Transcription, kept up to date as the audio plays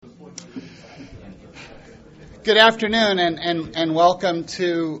Good afternoon, and welcome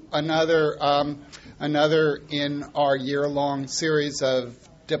to another in our year-long series of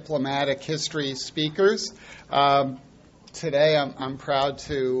diplomatic history speakers. Today, I'm proud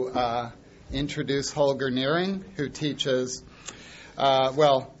to introduce Holger Nearing, who teaches.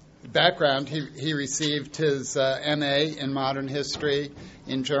 Background: he received his MA in modern history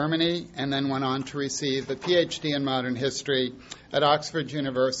in Germany, and then went on to receive a PhD in modern history at Oxford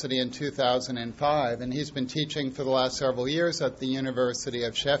University in 2005. And he's been teaching for the last several years at the University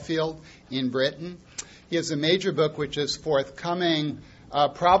of Sheffield in Britain. He has a major book which is forthcoming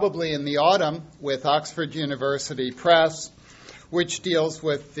probably in the autumn with Oxford University Press, which deals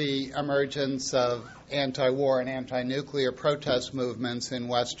with the emergence of anti-war and anti-nuclear protest movements in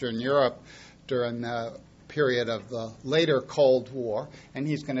Western Europe during the period of the later Cold War, and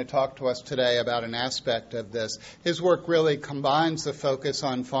he's going to talk to us today about an aspect of this. His work really combines the focus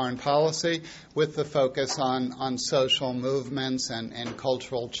on foreign policy with the focus on social movements and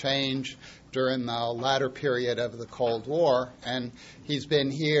cultural change during the latter period of the Cold War, and he's been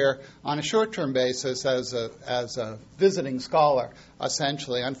here on a short-term basis as a visiting scholar,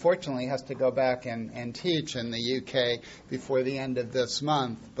 essentially. Unfortunately, he has to go back and teach in the UK before the end of this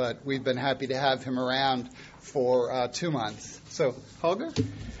month, but we've been happy to have him around for 2 months. So, Holger?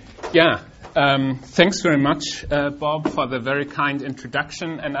 Yeah, thanks very much, Bob, for the very kind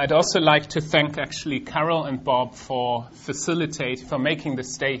introduction. And I'd also like to thank actually Carol and Bob for making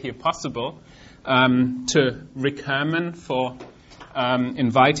this stay here possible, to Rick Herman for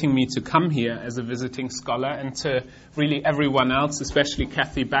inviting me to come here as a visiting scholar, and to really everyone else, especially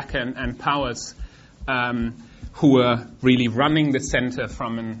Kathy Becker and Powers, who are really running the center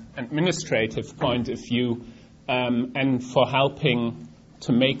from an administrative point of view, and for helping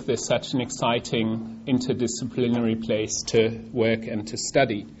to make this such an exciting interdisciplinary place to work and to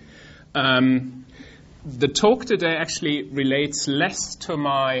study. The talk today actually relates less to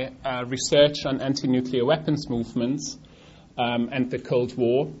my research on anti-nuclear weapons movements and the Cold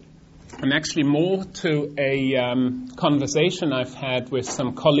War, and actually more to a conversation I've had with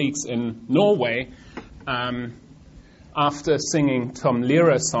some colleagues in Norway after singing Tom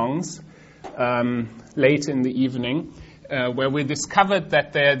Lehrer songs late in the evening, where we discovered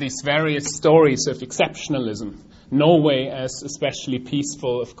that there are these various stories of exceptionalism. Norway as especially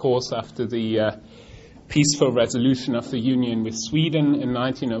peaceful, of course, after the peaceful resolution of the Union with Sweden in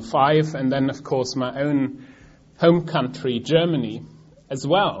 1905, and then, of course, my own home country, Germany, as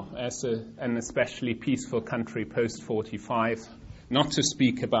well as an especially peaceful country post-45, not to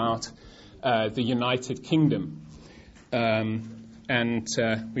speak about the United Kingdom. And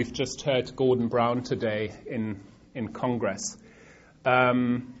we've just heard Gordon Brown today in Congress.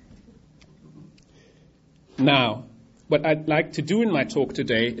 Now, what I'd like to do in my talk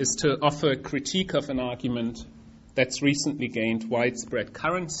today is to offer a critique of an argument that's recently gained widespread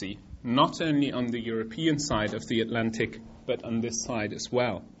currency, not only on the European side of the Atlantic, but on this side as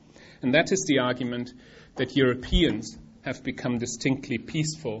well. And that is the argument that Europeans have become distinctly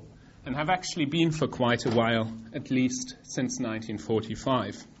peaceful, and have actually been for quite a while, at least since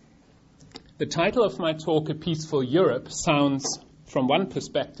 1945. The title of my talk, A Peaceful Europe, sounds, from one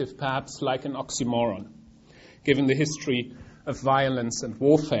perspective, perhaps like an oxymoron, given the history of violence and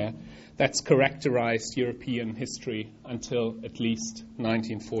warfare that's characterized European history until at least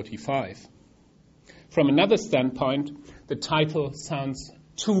 1945. From another standpoint, the title sounds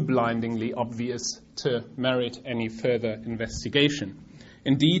too blindingly obvious to merit any further investigation.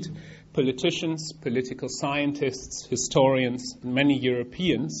 Indeed, politicians, political scientists, historians, and many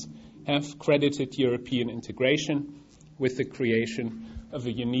Europeans have credited European integration with the creation of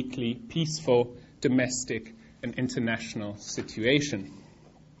a uniquely peaceful domestic and international situation.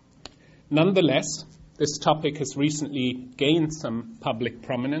 Nonetheless, this topic has recently gained some public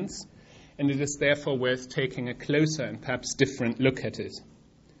prominence, and it is therefore worth taking a closer and perhaps different look at it.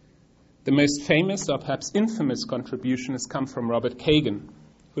 The most famous or perhaps infamous contribution has come from Robert Kagan,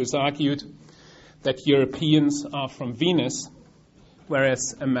 who has argued that Europeans are from Venus,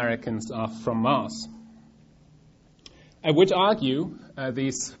 whereas Americans are from Mars. I would argue,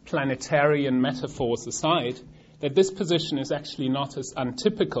 these planetarian metaphors aside, that this position is actually not as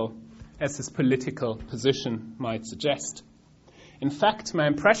untypical as his political position might suggest. In fact, my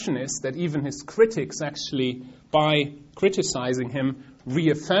impression is that even his critics actually, by criticizing him,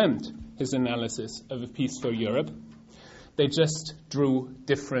 reaffirmed his analysis of a peaceful Europe. They just drew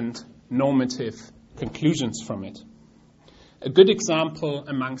different normative conclusions from it. A good example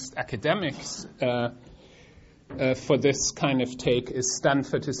amongst academics for this kind of take is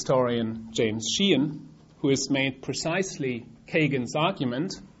Stanford historian James Sheehan, who has made precisely Kagan's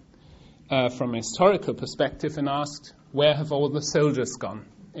argument from a historical perspective and asked, where have all the soldiers gone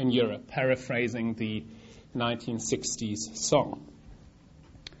in Europe, paraphrasing the 1960s song.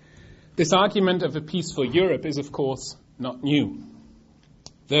 This argument of a peaceful Europe is, of course, not new.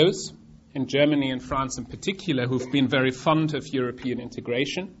 Those, in Germany and France in particular, who've been very fond of European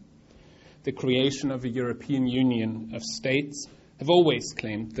integration, the creation of a European Union of states, have always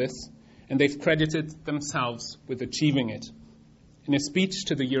claimed this, and they've credited themselves with achieving it. In a speech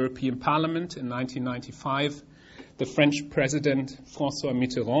to the European Parliament in 1995, the French President François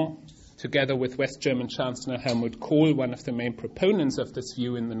Mitterrand, together with West German Chancellor Helmut Kohl, one of the main proponents of this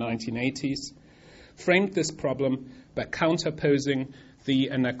view in the 1980s, framed this problem by counterposing the,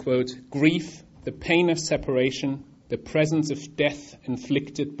 and I quote, grief, the pain of separation, the presence of death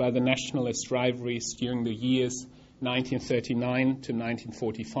inflicted by the nationalist rivalries during the years 1939 to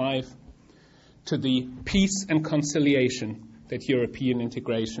 1945, to the peace and conciliation that European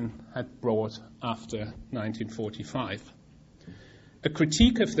integration had brought after 1945. A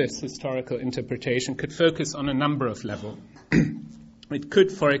critique of this historical interpretation could focus on a number of levels. It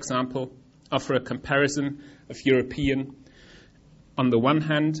could, for example, offer a comparison of European on the one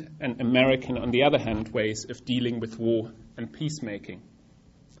hand and American on the other hand ways of dealing with war and peacemaking.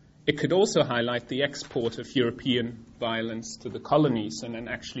 It could also highlight the export of European violence to the colonies and then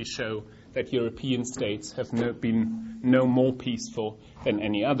actually show that European states have been no more peaceful than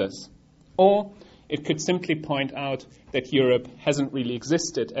any others. Or it could simply point out that Europe hasn't really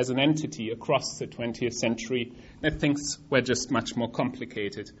existed as an entity across the 20th century, that things were just much more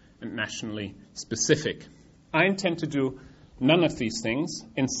complicated and nationally specific. I intend to do none of these things.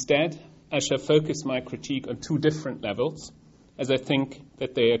 Instead, I shall focus my critique on two different levels, as I think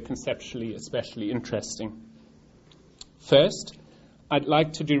that they are conceptually especially interesting. First, I'd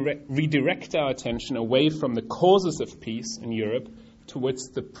like to redirect our attention away from the causes of peace in Europe towards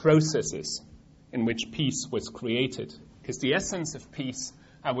the processes in which peace was created. Because the essence of peace,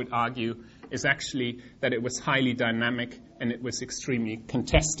 I would argue, is actually that it was highly dynamic and it was extremely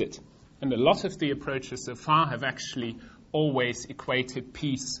contested. And a lot of the approaches so far have actually always equated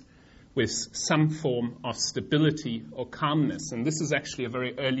peace with some form of stability or calmness. And this is actually a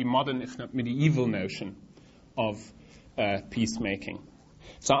very early modern, if not medieval, notion of peacemaking.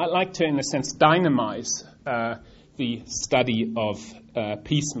 So I'd like to, in a sense, dynamize the study of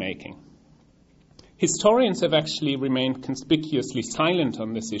peacemaking. Historians have actually remained conspicuously silent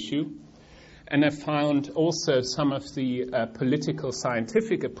on this issue, and have found also some of the political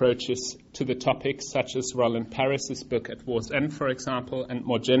scientific approaches to the topic, such as Roland Paris's book At War's End, for example, and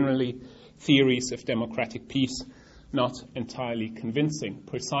more generally, Theories of Democratic Peace, not entirely convincing,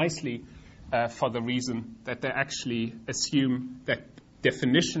 precisely for the reason that they actually assume that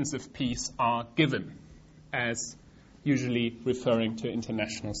definitions of peace are given, as usually referring to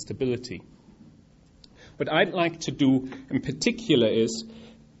international stability. What I'd like to do in particular is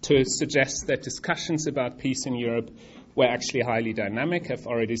to suggest that discussions about peace in Europe were actually highly dynamic, I've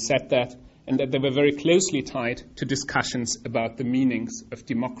already said that, and that they were very closely tied to discussions about the meanings of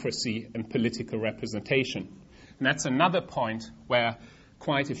democracy and political representation. And that's another point where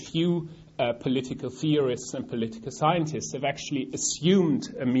quite a few political theorists and political scientists have actually assumed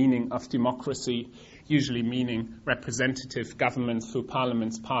a meaning of democracy, usually meaning representative government through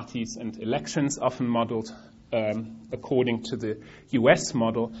parliaments, parties, and elections, often modeled according to the US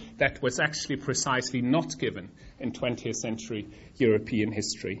model, that was actually precisely not given in 20th century European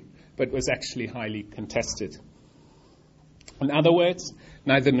history, but was actually highly contested. In other words,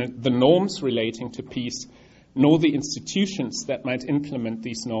 neither the norms relating to peace nor the institutions that might implement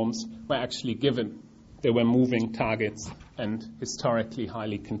these norms were actually given. They were moving targets and historically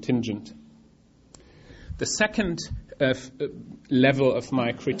highly contingent. The second level of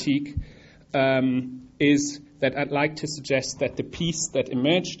my critique is that I'd like to suggest that the peace that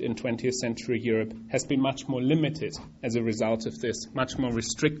emerged in 20th century Europe has been much more limited as a result of this, much more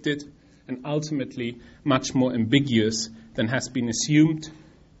restricted, and ultimately much more ambiguous than has been assumed,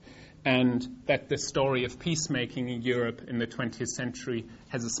 and that the story of peacemaking in Europe in the 20th century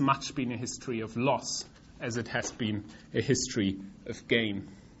has as much been a history of loss as it has been a history of gain.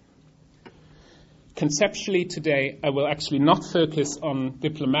 Conceptually today, I will actually not focus on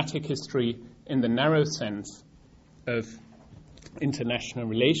diplomatic history in the narrow sense of international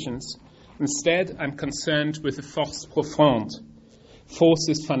relations. Instead, I'm concerned with the force profonde,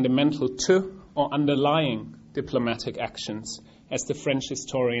 forces fundamental to or underlying diplomatic actions, as the French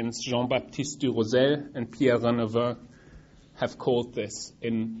historians Jean-Baptiste du Rosel and Pierre Renevin have called this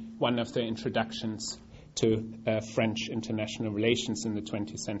in one of their introductions to French international relations in the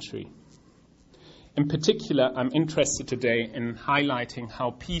 20th century. In particular, I'm interested today in highlighting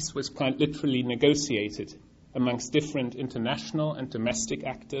how peace was quite literally negotiated amongst different international and domestic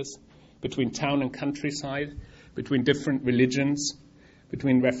actors, between town and countryside, between different religions,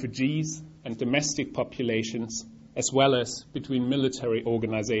 between refugees and domestic populations, as well as between military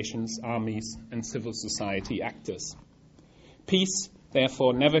organizations, armies, and civil society actors. Peace,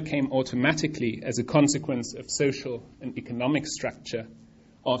 therefore, never came automatically as a consequence of social and economic structure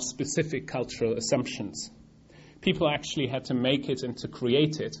or of specific cultural assumptions. People actually had to make it and to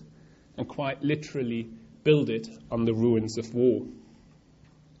create it, and quite literally build it on the ruins of war.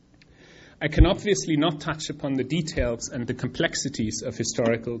 I can obviously not touch upon the details and the complexities of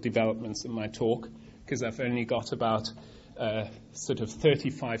historical developments in my talk, because I've only got about sort of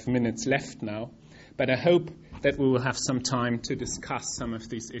 35 minutes left now. But I hope that we will have some time to discuss some of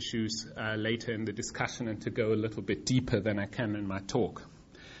these issues later in the discussion and to go a little bit deeper than I can in my talk.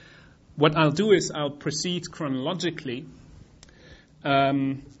 What I'll do is I'll proceed chronologically,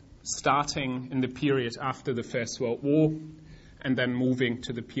 starting in the period after the First World War, and then moving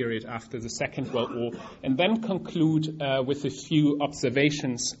to the period after the Second World War, and then conclude with a few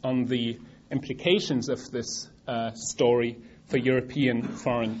observations on the implications of this story for European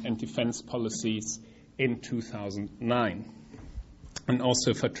foreign and defense policies in 2009, and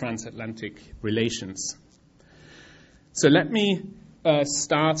also for transatlantic relations. So let me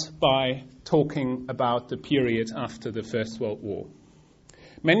start by talking about the period after the First World War.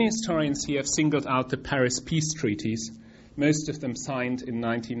 Many historians here have singled out the Paris peace treaties, most of them signed in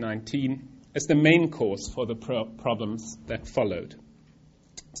 1919, as the main cause for the problems that followed.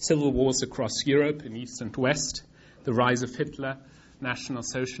 Civil wars across Europe in East and West, the rise of Hitler, National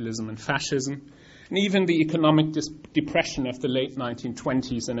Socialism and fascism, and even the economic depression of the late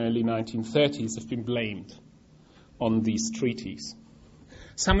 1920s and early 1930s have been blamed on these treaties.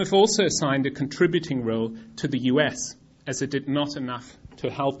 Some have also assigned a contributing role to the US, as it did not enough to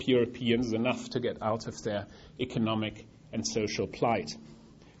help Europeans enough to get out of their economic and social plight.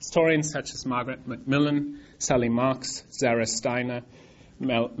 Historians such as Margaret Macmillan, Sally Marks, Zara Steiner,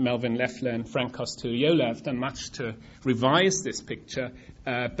 Melvin Leffler and Frank Costigliola have done much to revise this picture,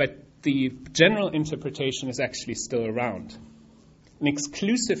 but the general interpretation is actually still around. An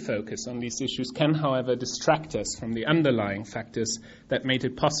exclusive focus on these issues can, however, distract us from the underlying factors that made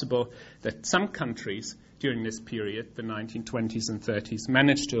it possible that some countries during this period, the 1920s and 30s,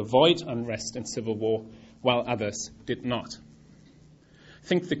 managed to avoid unrest and civil war, while others did not. I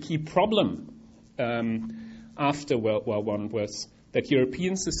think the key problem after World War I was that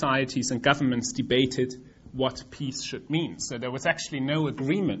European societies and governments debated what peace should mean. So there was actually no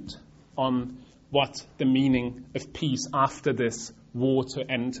agreement on what the meaning of peace after this war to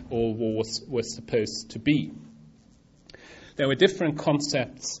end all wars was supposed to be. There were different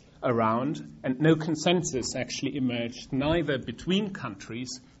concepts around, and no consensus actually emerged, neither between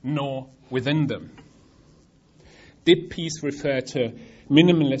countries nor within them. Did peace refer to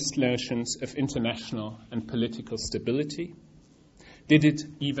minimalist notions of international and political stability? Did it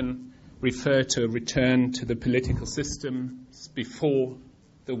even refer to a return to the political systems before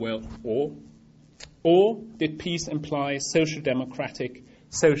the World War? Or did peace imply social democratic,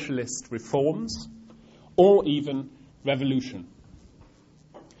 socialist reforms, or even revolution?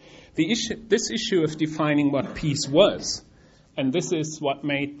 This issue of defining what peace was, and this is what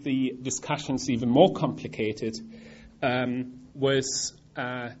made the discussions even more complicated, was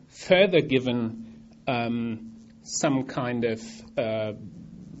further given some kind of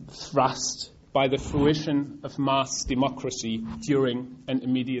thrust by the fruition of mass democracy during and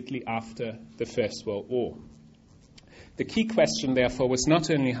immediately after the First World War. The key question, therefore, was not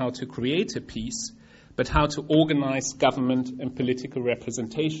only how to create a peace, but how to organize government and political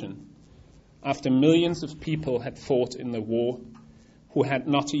representation after millions of people had fought in the war, who had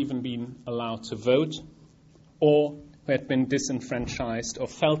not even been allowed to vote, or who had been disenfranchised or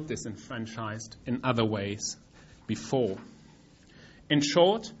felt disenfranchised in other ways before. In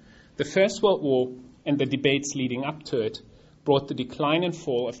short, the First World War and the debates leading up to it brought the decline and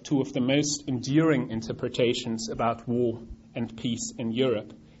fall of two of the most enduring interpretations about war and peace in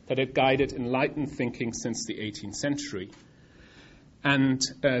Europe that had guided enlightened thinking since the 18th century. And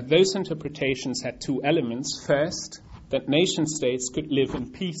those interpretations had two elements. First, that nation-states could live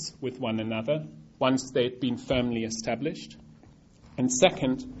in peace with one another once they'd been firmly established. And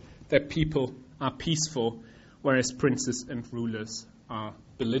second, that people are peaceful, whereas princes and rulers are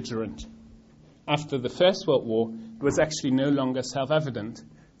belligerent. After the First World War, it was actually no longer self-evident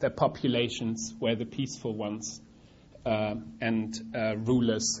that populations were the peaceful ones and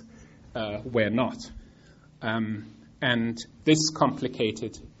rulers were not. and this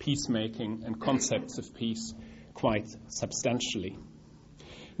complicated peacemaking and concepts of peace quite substantially.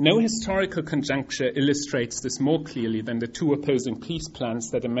 No historical conjuncture illustrates this more clearly than the two opposing peace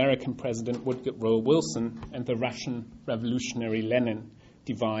plans that American President Woodrow Wilson and the Russian revolutionary Lenin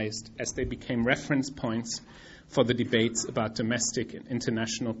devised as they became reference points for the debates about domestic and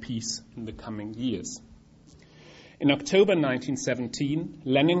international peace in the coming years. In October 1917,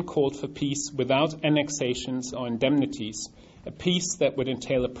 Lenin called for peace without annexations or indemnities, a peace that would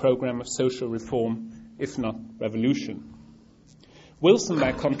entail a program of social reform, if not revolution. Wilson,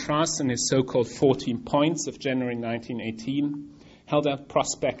 by contrast, in his so-called 14 points of January 1918, held out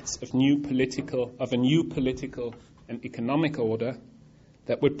prospects of a new political and economic order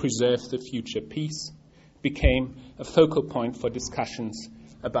that would preserve the future peace, became a focal point for discussions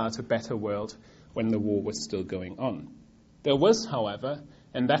about a better world when the war was still going on. There was, however,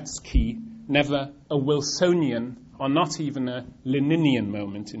 and that's key, never a Wilsonian or not even a Leninian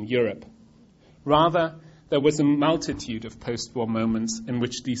moment in Europe. Rather, there was a multitude of post-war moments in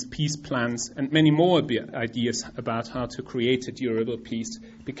which these peace plans and many more ideas about how to create a durable peace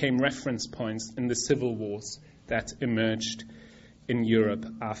became reference points in the civil wars that emerged in Europe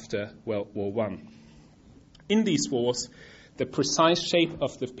after World War I. In these wars, the precise shape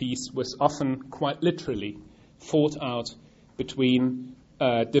of the peace was often quite literally fought out between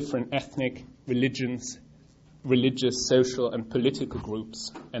different ethnic, religious, social, and political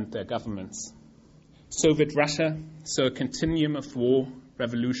groups and their governments. Soviet Russia saw a continuum of war,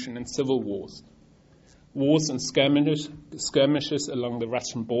 revolution, and civil wars. Wars and skirmishes along the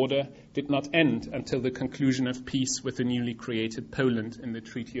Russian border did not end until the conclusion of peace with the newly created Poland in the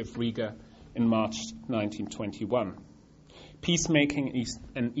Treaty of Riga in March 1921. Peacemaking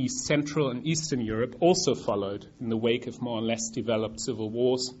in East Central and Eastern Europe also followed in the wake of more or less developed civil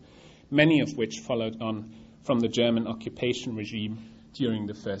wars, many of which followed on from the German occupation regime during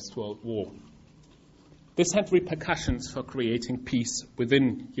the First World War. This had repercussions for creating peace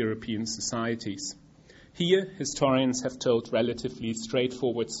within European societies. Here, historians have told relatively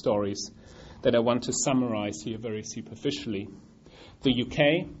straightforward stories that I want to summarize here very superficially. The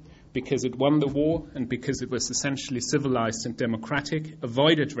UK, because it won the war and because it was essentially civilized and democratic,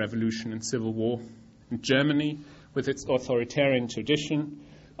 avoided revolution and civil war. And Germany, with its authoritarian tradition,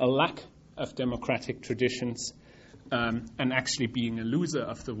 a lack of democratic traditions, and actually being a loser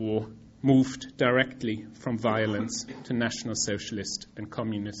of the war, moved directly from violence to National Socialist and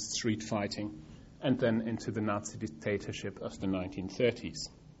Communist street fighting, and then into the Nazi dictatorship of the 1930s.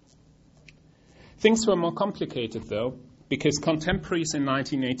 Things were more complicated, though, because contemporaries in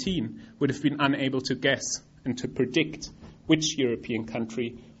 1918 would have been unable to guess and to predict which European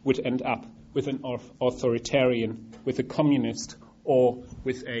country would end up with an authoritarian, with a communist, or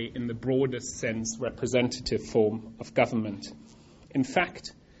with a, in the broadest sense, representative form of government. In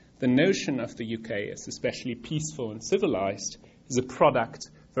fact, the notion of the UK as especially peaceful and civilized is a product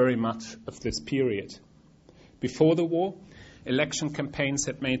very much of this period. Before the war, election campaigns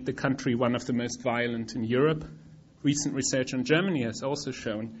had made the country one of the most violent in Europe. Recent research on Germany has also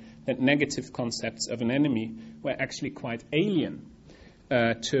shown that negative concepts of an enemy were actually quite alien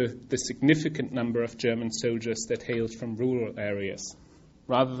to the significant number of German soldiers that hailed from rural areas.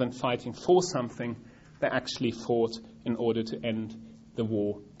 Rather than fighting for something, they actually fought in order to end the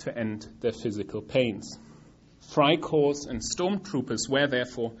war, to end their physical pains. Freikorps and stormtroopers were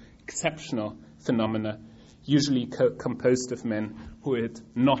therefore exceptional phenomena, usually composed of men who had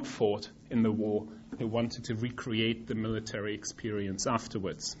not fought in the war, who wanted to recreate the military experience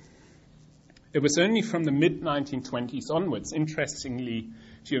afterwards. It was only from the mid-1920s onwards, interestingly,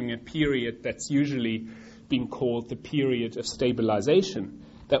 during a period that's usually been called the period of stabilization,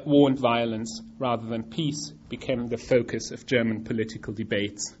 that war and violence, rather than peace, became the focus of German political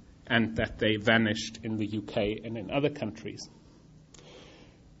debates, and that they vanished in the UK and in other countries.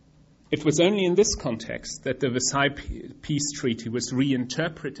 It was only in this context that the Versailles Peace Treaty was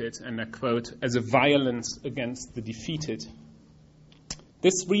reinterpreted, and I quote, as a violence against the defeated.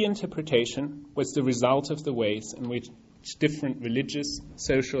 This reinterpretation was the result of the ways in which different religious,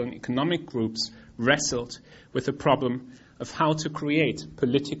 social, and economic groups wrestled with the problem of how to create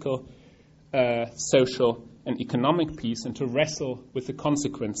political, social, and economic peace, and to wrestle with the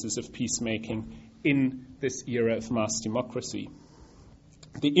consequences of peacemaking in this era of mass democracy.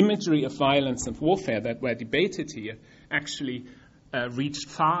 The imagery of violence and warfare that were debated here actually reached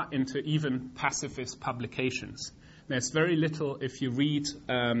far into even pacifist publications. There's very little, if you read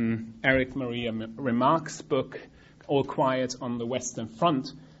Erich Maria Remarque's book, All Quiet on the Western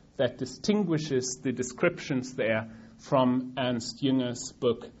Front, that distinguishes the descriptions there from Ernst Jünger's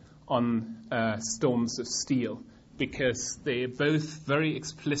book on Storms of Steel, because they're both very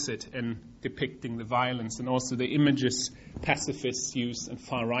explicit in depicting the violence, and also the images pacifists use and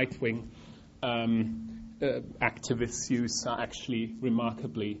far right-wing activists use are actually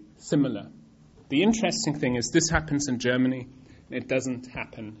remarkably similar. The interesting thing is this happens in Germany, and it doesn't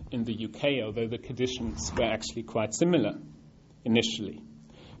happen in the UK, although the conditions were actually quite similar initially.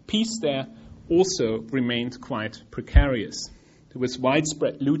 Peace there also remained quite precarious. There was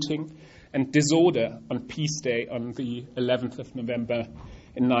widespread looting and disorder on Peace Day on the 11th of November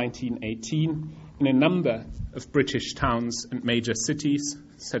in 1918 in a number of British towns and major cities,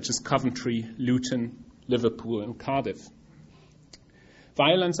 such as Coventry, Luton, Liverpool, and Cardiff.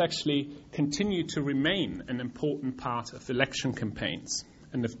 Violence actually continued to remain an important part of election campaigns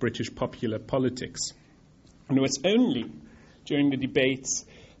and of British popular politics. And it was only during the debates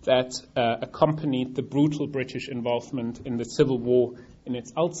that accompanied the brutal British involvement in the Civil War in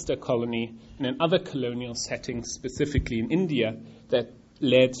its Ulster colony and in other colonial settings, specifically in India, that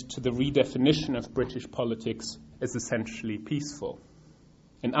led to the redefinition of British politics as essentially peaceful.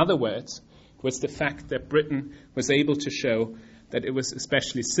 In other words, it was the fact that Britain was able to show that it was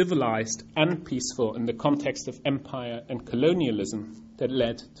especially civilized and peaceful in the context of empire and colonialism that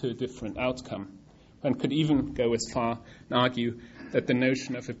led to a different outcome. One could even go as far and argue that the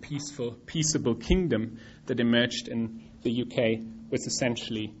notion of a peaceable kingdom that emerged in the UK was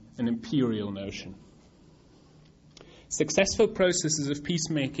essentially an imperial notion. Successful processes of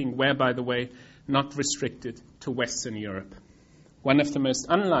peacemaking were, by the way, not restricted to Western Europe. One of the most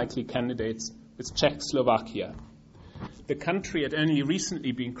unlikely candidates was Czechoslovakia. The country had only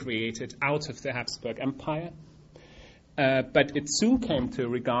recently been created out of the Habsburg Empire, but it soon came to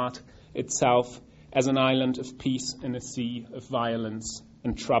regard itself as an island of peace in a sea of violence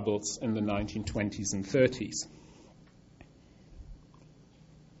and troubles in the 1920s and 30s.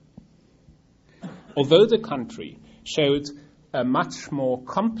 Although the country showed a much more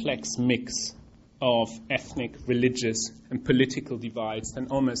complex mix of ethnic, religious, and political divides than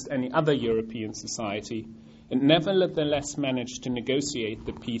almost any other European society, it nevertheless managed to negotiate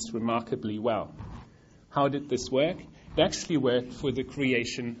the peace remarkably well. How did this work? It actually worked for the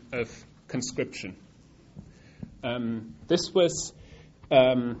creation of conscription. This was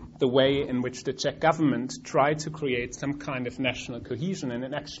the way in which the Czech government tried to create some kind of national cohesion, and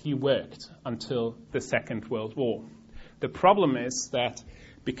it actually worked until the Second World War. The problem is that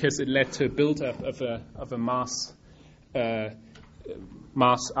because it led to a build-up of a mass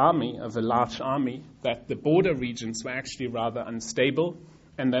army, of a large army, that the border regions were actually rather unstable,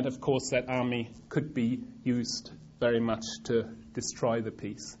 and that, of course, that army could be used very much to destroy the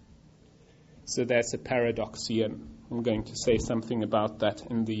peace. So there's a paradox here. I'm going to say something about that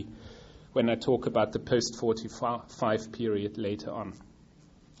when I talk about the post-45 period later on.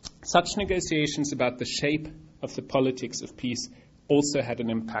 Such negotiations about the shape of the politics of peace also had an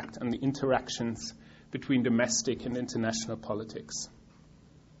impact on the interactions between domestic and international politics.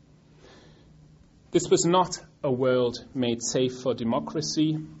 This was not a world made safe for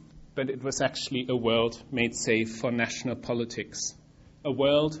democracy, but it was actually a world made safe for national politics. A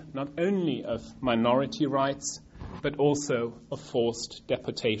world not only of minority rights, but also of forced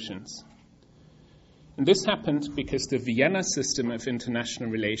deportations. And this happened because the Vienna system of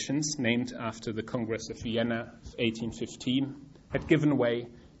international relations, named after the Congress of Vienna of 1815, had given way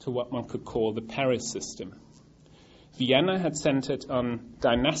to what one could call the Paris system. Vienna had centered on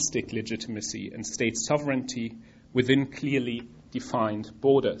dynastic legitimacy and state sovereignty within clearly defined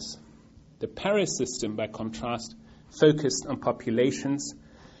borders. The Paris system, by contrast, focused on populations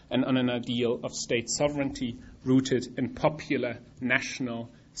and on an ideal of state sovereignty rooted in popular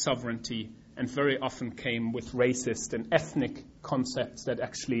national sovereignty, and very often came with racist and ethnic concepts that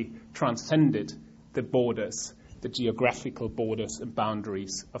actually transcended the borders, the geographical borders and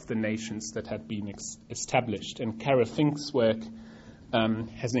boundaries of the nations that had been established. And Kara Fink's work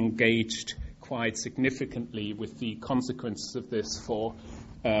has engaged quite significantly with the consequences of this for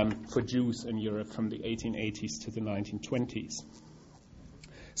Jews in Europe from the 1880s to the 1920s.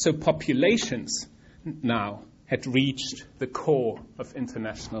 So populations now had reached the core of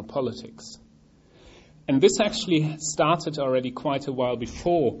international politics. And this actually started already quite a while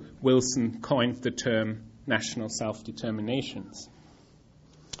before Wilson coined the term national self-determinations.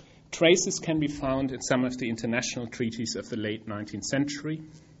 Traces can be found in some of the international treaties of the late 19th century,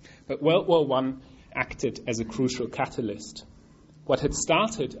 but World War I acted as a crucial catalyst. What had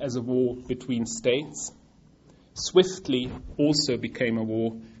started as a war between states swiftly also became a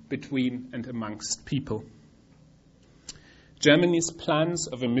war between and amongst people. Germany's plans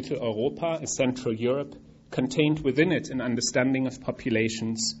of a Mitteleuropa, a Central Europe, contained within it an understanding of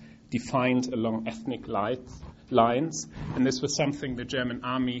populations defined along ethnic lines, and this was something the German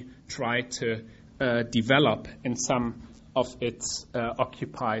army tried to develop in some of its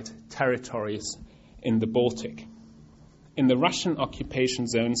occupied territories in the Baltic. In the Russian occupation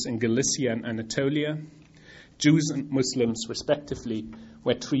zones in Galicia and Anatolia, Jews and Muslims, respectively,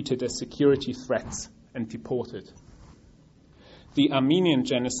 were treated as security threats and deported. The Armenian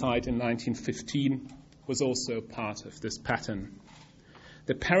genocide in 1915 was also part of this pattern.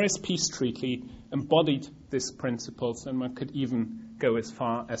 The Paris Peace Treaty embodied these principles, and one could even go as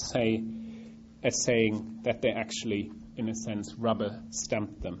far as saying that they actually, in a sense,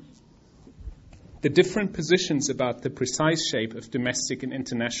 rubber-stamped them. The different positions about the precise shape of domestic and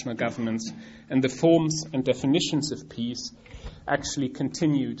international governments and the forms and definitions of peace actually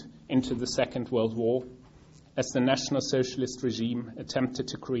continued into the Second World War, as the National Socialist regime attempted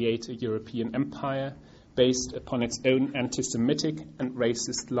to create a European empire based upon its own anti-Semitic and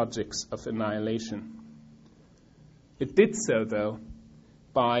racist logics of annihilation. It did so, though,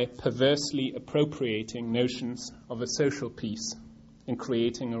 by perversely appropriating notions of a social peace and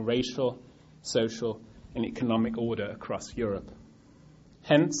creating a racial, social, and economic order across Europe.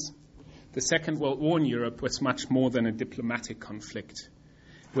 Hence, the Second World War in Europe was much more than a diplomatic conflict.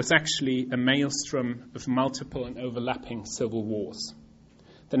 It was actually a maelstrom of multiple and overlapping civil wars.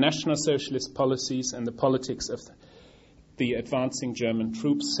 The National Socialist policies and the politics of the advancing German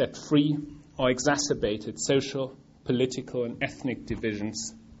troops set free or exacerbated social, political, and ethnic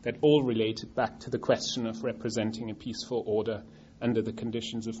divisions that all related back to the question of representing a peaceful order under the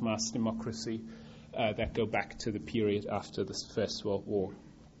conditions of mass democracy that go back to the period after the First World War.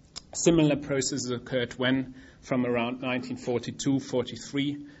 Similar processes occurred when, from around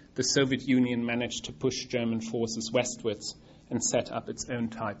 1942-43, the Soviet Union managed to push German forces westwards and set up its own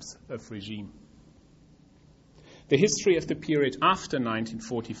types of regime. The history of the period after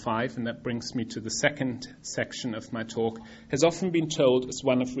 1945, and that brings me to the second section of my talk, has often been told as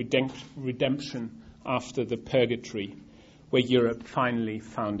one of redemption after the purgatory, where Europe finally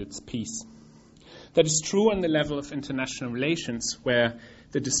found its peace. That is true on the level of international relations, where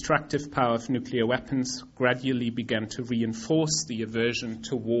the destructive power of nuclear weapons gradually began to reinforce the aversion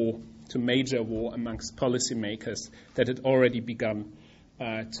to war, to major war amongst policymakers that had already begun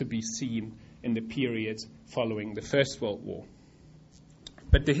to be seen in the period following the First World War.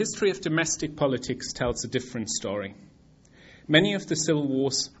 But the history of domestic politics tells a different story. Many of the civil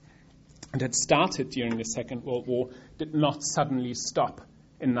wars that had started during the Second World War did not suddenly stop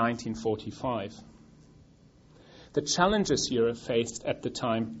in 1945. The challenges Europe faced at the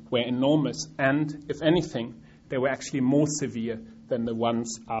time were enormous, and, if anything, they were actually more severe than the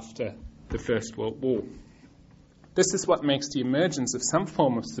ones after the First World War. This is what makes the emergence of some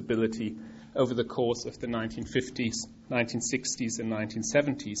form of stability over the course of the 1950s, 1960s, and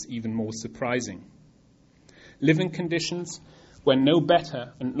 1970s even more surprising. Living conditions were no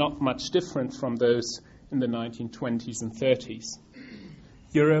better and not much different from those in the 1920s and 30s.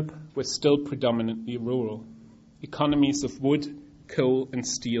 Europe was still predominantly rural. Economies of wood, coal, and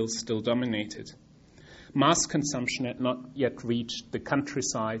steel still dominated. Mass consumption had not yet reached the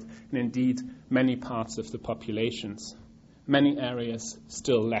countryside and indeed many parts of the populations. Many areas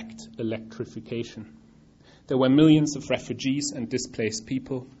still lacked electrification. There were millions of refugees and displaced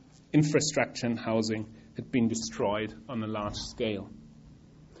people. Infrastructure and housing had been destroyed on a large scale.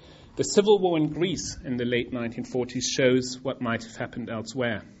 The civil war in Greece in the late 1940s shows what might have happened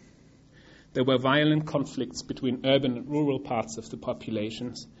elsewhere. There were violent conflicts between urban and rural parts of the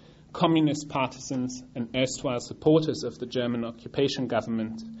populations. Communist partisans and erstwhile supporters of the German occupation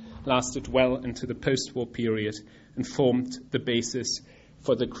government lasted well into the post-war period and formed the basis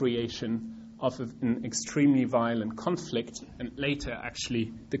for the creation of an extremely violent conflict, and later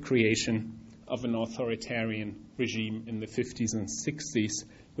actually the creation of an authoritarian regime in the 50s and 60s,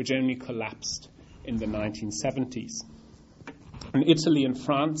 which only collapsed in the 1970s. In Italy and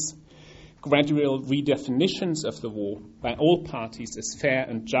France, gradual redefinitions of the war by all parties as fair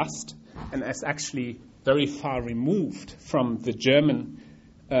and just, and as actually very far removed from the German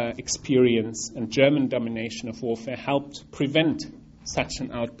experience and German domination of warfare, helped prevent such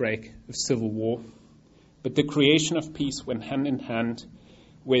an outbreak of civil war. But the creation of peace went hand in hand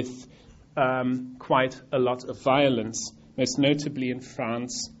with quite a lot of violence, most notably in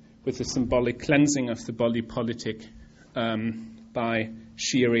France, with the symbolic cleansing of the body politic by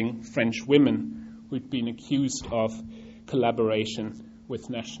shearing French women who'd been accused of collaboration with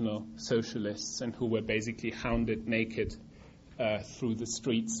National Socialists and who were basically hounded naked through the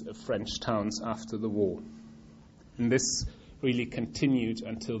streets of French towns after the war. And this really continued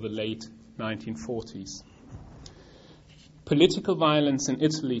until the late 1940s. Political violence in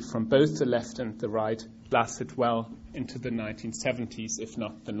Italy from both the left and the right lasted well into the 1970s, if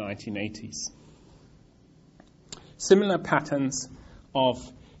not the 1980s. Similar patterns of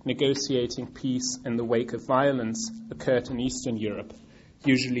negotiating peace in the wake of violence occurred in Eastern Europe,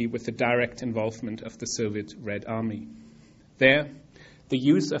 usually with the direct involvement of the Soviet Red Army. There, the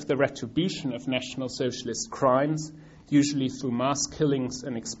use of the retribution of National Socialist crimes, usually through mass killings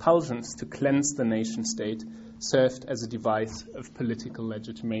and expulsions to cleanse the nation-state, served as a device of political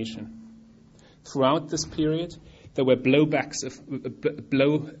legitimation. Throughout this period, there were blowbacks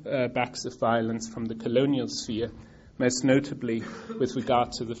of violence from the colonial sphere, most notably with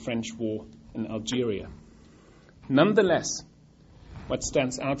regard to the French war in Algeria. Nonetheless, what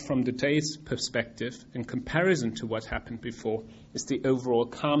stands out from today's perspective, in comparison to what happened before, is the overall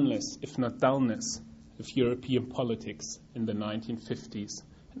calmness, if not dullness, of European politics in the 1950s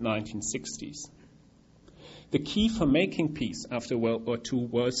and 1960s. The key for making peace after World War II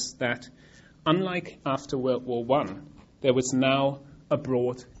was that, unlike after World War I, there was now a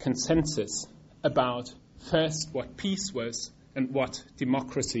broad consensus about, first, what peace was and what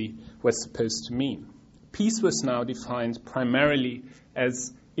democracy was supposed to mean. Peace was now defined primarily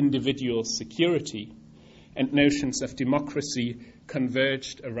as individual security, and notions of democracy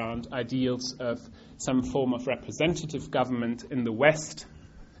converged around ideals of some form of representative government in the West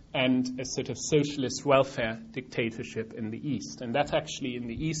and a sort of socialist welfare dictatorship in the East. And that actually in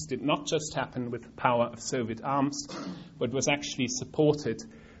the East did not just happen with the power of Soviet arms, but was actually supported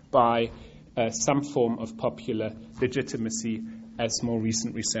by some form of popular legitimacy, as more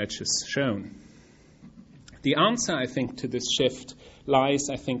recent research has shown. The answer, I think, to this shift lies,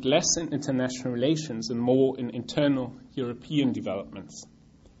 I think, less in international relations and more in internal European developments.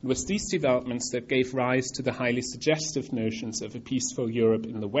 It was these developments that gave rise to the highly suggestive notions of a peaceful Europe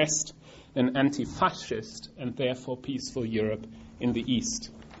in the West, an anti-fascist and therefore peaceful Europe in the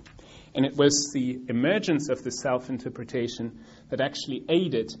East. And it was the emergence of the self-interpretation that actually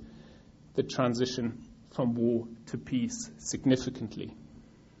aided the transition from war to peace significantly.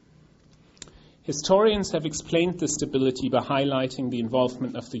 Historians have explained this stability by highlighting the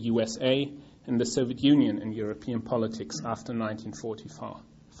involvement of the USA and the Soviet Union in European politics after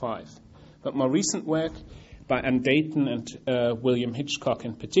 1945. But more recent work by Ann Dayton and William Hitchcock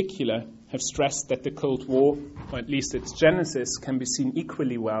in particular have stressed that the Cold War, or at least its genesis, can be seen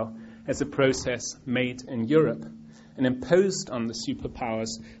equally well as a process made in Europe and imposed on the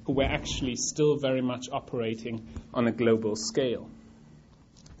superpowers who were actually still very much operating on a global scale.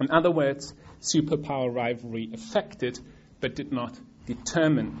 In other words, superpower rivalry affected but did not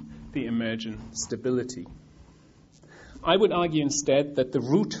determine the emergent stability. I would argue instead that the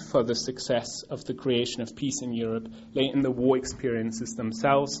root for the success of the creation of peace in Europe lay in the war experiences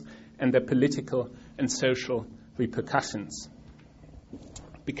themselves and their political and social repercussions.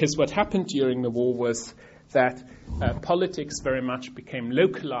 Because what happened during the war was that politics very much became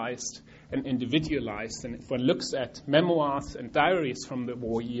localized and individualized. And if one looks at memoirs and diaries from the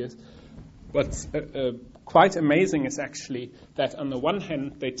war years, what's quite amazing is actually that on the one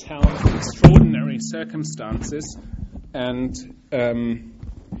hand they tell extraordinary circumstances and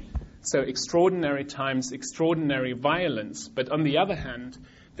so extraordinary times, extraordinary violence, but on the other hand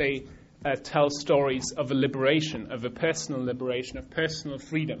they tell stories of a liberation, of a personal liberation, of personal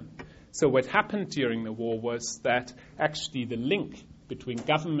freedom. So what happened during the war was that actually the link between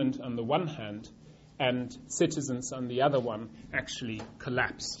government on the one hand and citizens on the other one actually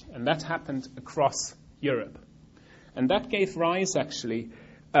collapsed. And that happened across Europe. And that gave rise actually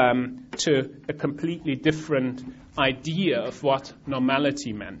to a completely different idea of what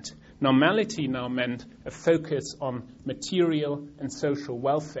normality meant. Normality now meant a focus on material and social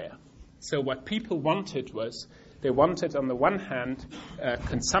welfare. So what people wanted was, they wanted on the one hand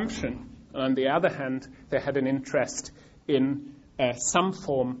consumption, and on the other hand they had an interest in some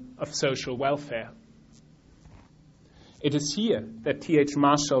form of social welfare. It is here that T.H.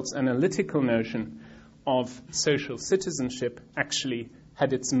 Marshall's analytical notion of social citizenship actually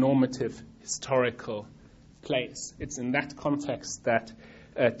had its normative historical place. It's in that context that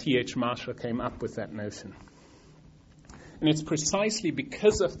T.H. Marshall came up with that notion. And it's precisely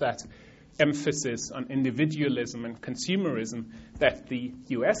because of that emphasis on individualism and consumerism that the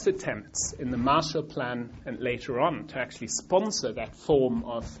US attempts in the Marshall Plan and later on to actually sponsor that form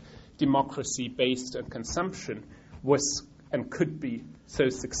of democracy based on consumption was and could be so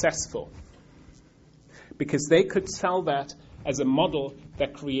successful. Because they could sell that as a model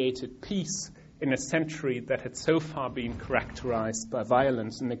that created peace in a century that had so far been characterized by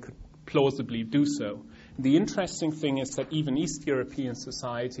violence, and they could plausibly do so. The interesting thing is that even East European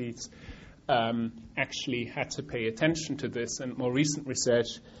societies actually had to pay attention to this, and more recent research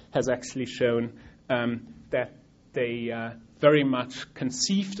has actually shown that they very much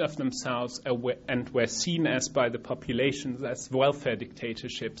conceived of themselves and were seen as by the populations as welfare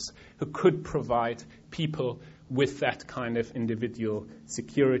dictatorships who could provide people with that kind of individual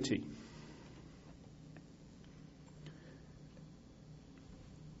security.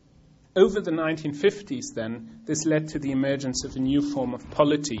 Over the 1950s, then, this led to the emergence of a new form of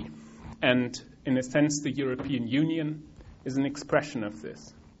polity, and in a sense, the European Union is an expression of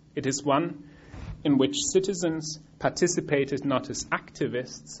this. It is one in which citizens participated not as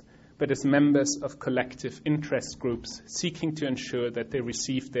activists, but as members of collective interest groups seeking to ensure that they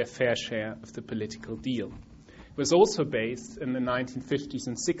received their fair share of the political deal. It was also based in the 1950s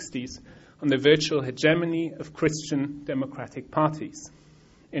and 60s on the virtual hegemony of Christian democratic parties.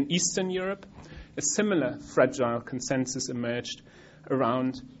 In Eastern Europe, a similar fragile consensus emerged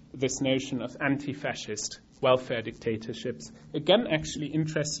around this notion of anti-fascist welfare dictatorships, again, actually,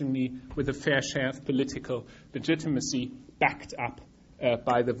 interestingly, with a fair share of political legitimacy backed up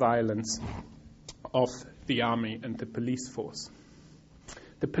by the violence of the army and the police force.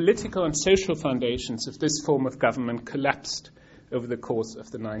 The political and social foundations of this form of government collapsed over the course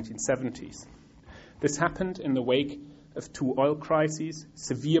of the 1970s. This happened in the wake of two oil crises,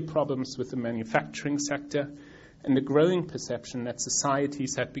 severe problems with the manufacturing sector, and the growing perception that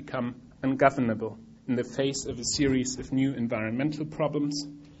societies had become ungovernable in the face of a series of new environmental problems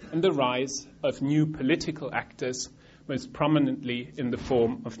and the rise of new political actors, most prominently in the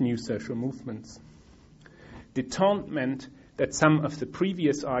form of new social movements. Détente meant that some of the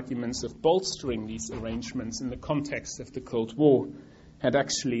previous arguments of bolstering these arrangements in the context of the Cold War had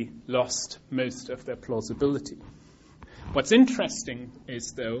actually lost most of their plausibility. What's interesting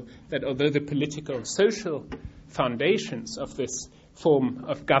is, though, that although the political and social foundations of this form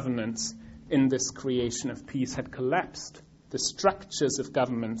of governance in this creation of peace had collapsed, the structures of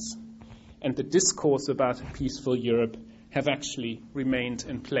governments and the discourse about a peaceful Europe have actually remained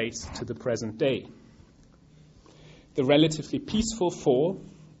in place to the present day. The relatively peaceful fall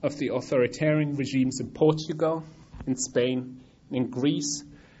of the authoritarian regimes in Portugal, in Spain, and in Greece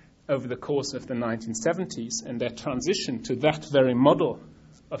over the course of the 1970s and their transition to that very model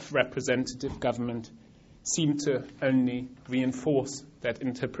of representative government seemed to only reinforce that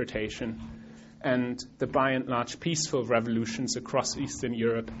interpretation, and the by and large peaceful revolutions across Eastern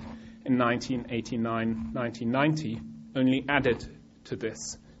Europe in 1989-1990 only added to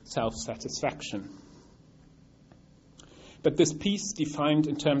this self-satisfaction. But this peace, defined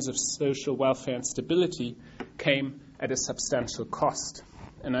in terms of social welfare and stability, came at a substantial cost.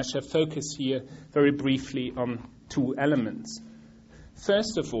 And I shall focus here very briefly on two elements.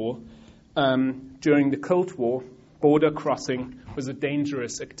 First of all, during the Cold War, border crossing was a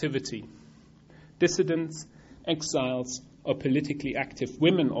dangerous activity. Dissidents, exiles, or politically active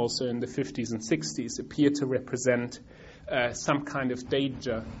women also in the 50s and 60s appeared to represent some kind of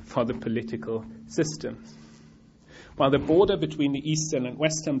danger for the political system. While the border between the Eastern and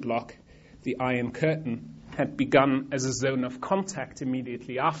Western Bloc, the Iron Curtain, had begun as a zone of contact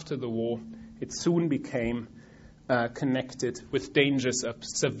immediately after the war, it soon became connected with dangers of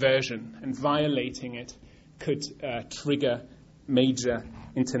subversion, and violating it could trigger major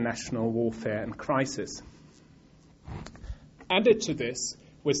international warfare and crisis. Added to this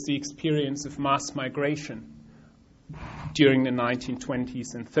was the experience of mass migration during the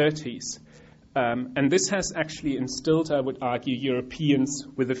 1920s and 30s. And this has actually instilled, I would argue, Europeans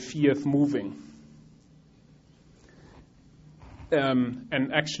with a fear of moving.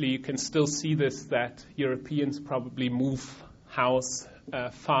 And actually, you can still see this, that Europeans probably move house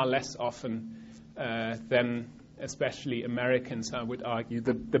far less often than especially Americans, I would argue.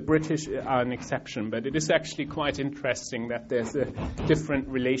 The British are an exception, but it is actually quite interesting that there's a different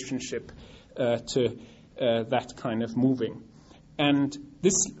relationship to that kind of moving. And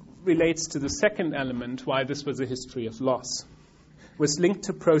this relates to the second element, why this was a history of loss. It was linked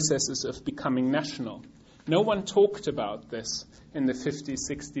to processes of becoming national. No one talked about this in the 50s,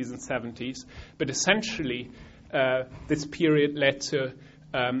 60s, and 70s, but essentially this period led to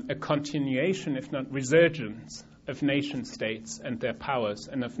a continuation, if not resurgence, of nation-states and their powers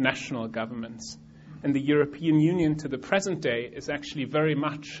and of national governments. And the European Union to the present day is actually very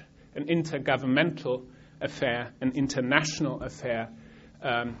much an intergovernmental affair, an international affair,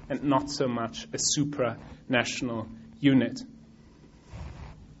 and not so much a supranational unit.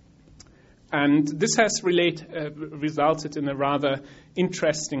 And this has resulted in a rather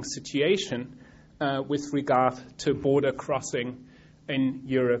interesting situation with regard to border crossing in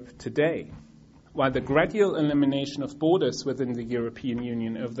Europe today. While the gradual elimination of borders within the European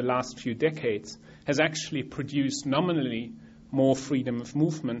Union over the last few decades has actually produced nominally more freedom of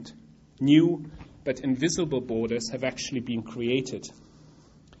movement, new but invisible borders have actually been created.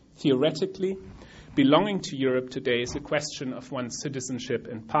 Theoretically, belonging to Europe today is a question of one's citizenship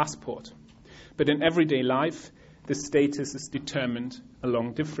and passport. But in everyday life, the status is determined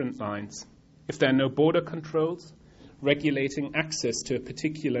along different lines. If there are no border controls regulating access to a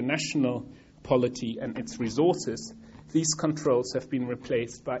particular national polity and its resources, these controls have been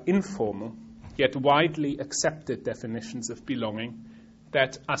replaced by informal, yet widely accepted definitions of belonging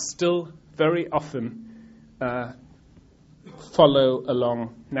that are still very often follow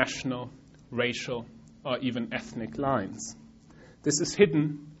along national, racial, or even ethnic lines. This is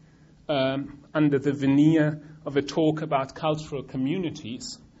hidden under the veneer of a talk about cultural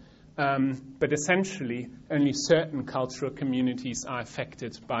communities, but essentially only certain cultural communities are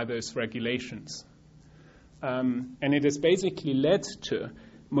affected by those regulations. And it has basically led to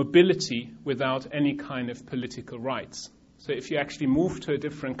mobility without any kind of political rights. So if you actually move to a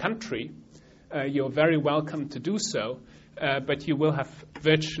different country, you're very welcome to do so, but you will have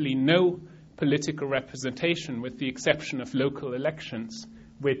virtually no political representation with the exception of local elections,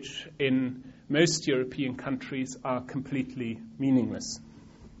 which in most European countries are completely meaningless.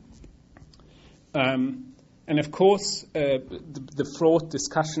 And of course, the fraught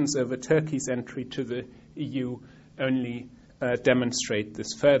discussions over Turkey's entry to the EU only demonstrate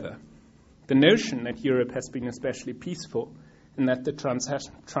this further. The notion that Europe has been especially peaceful and that the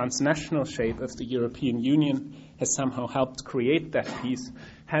transnational shape of the European Union has somehow helped create that peace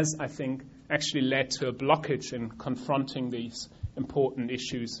has, I think, actually led to a blockage in confronting these important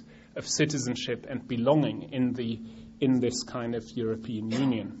issues of citizenship and belonging in this kind of European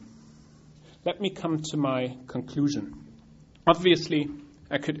Union. Let me come to my conclusion. Obviously,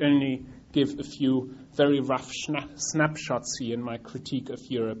 I could only give a few very rough snapshots here in my critique of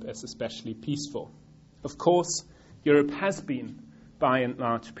Europe as especially peaceful. Of course, Europe has been, by and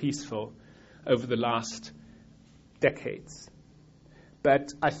large, peaceful over the last decades.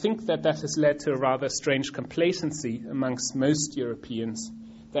 But I think that has led to a rather strange complacency amongst most Europeans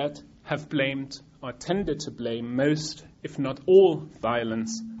that have blamed or tended to blame most, if not all,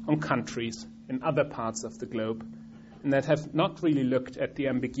 violence on countries in other parts of the globe, and that have not really looked at the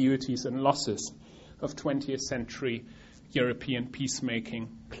ambiguities and losses of 20th century European peacemaking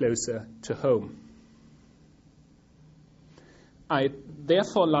closer to home. I'd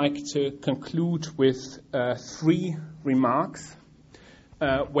therefore like to conclude with 3 remarks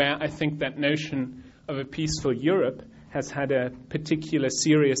where I think that notion of a peaceful Europe has had a particular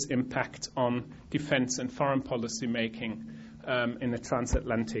serious impact on defense and foreign policy making in a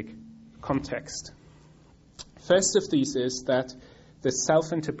transatlantic context. First of these is that the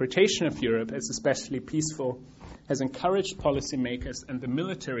self-interpretation of Europe as especially peaceful has encouraged policymakers and the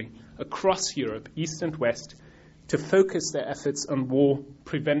military across Europe, East and West, to focus their efforts on war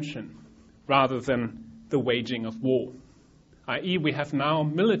prevention rather than the waging of war. I.e., we have now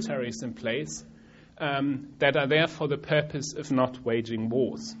militaries in place that are there for the purpose of not waging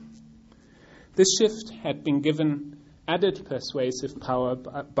wars. This shift had been given added persuasive power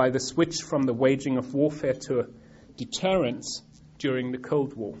by the switch from the waging of warfare to deterrence during the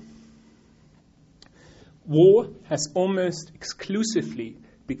Cold War. War has almost exclusively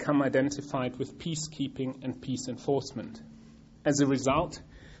become identified with peacekeeping and peace enforcement. As a result,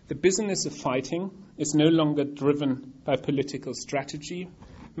 the business of fighting is no longer driven by political strategy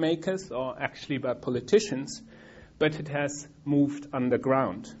makers or actually by politicians, but it has moved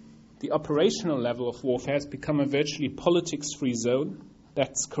underground. The operational level of warfare has become a virtually politics-free zone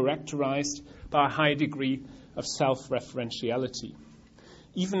that's characterized by a high degree of self-referentiality.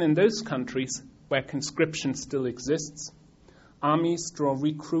 Even in those countries where conscription still exists, armies draw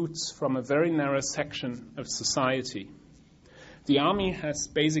recruits from a very narrow section of society. The army has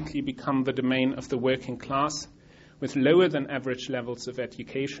basically become the domain of the working class with lower than average levels of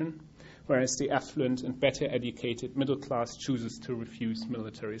education, whereas the affluent and better educated middle class chooses to refuse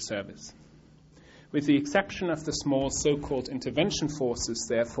military service. With the exception of the small so-called intervention forces,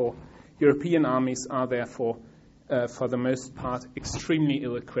 therefore, European armies are therefore, for the most part, extremely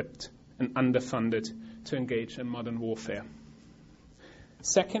ill-equipped and underfunded to engage in modern warfare.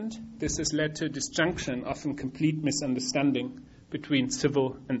 Second, this has led to a disjunction, often complete misunderstanding, between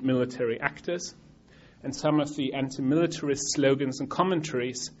civil and military actors, and some of the anti-militarist slogans and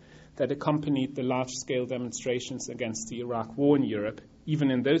commentaries that accompanied the large-scale demonstrations against the Iraq War in Europe,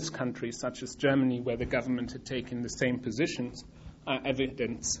 even in those countries such as Germany where the government had taken the same positions, are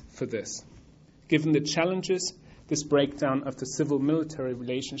evidence for this. Given the challenges, this breakdown of the civil-military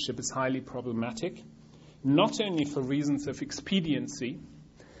relationship is highly problematic, not only for reasons of expediency,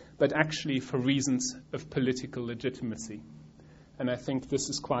 but actually for reasons of political legitimacy. And I think this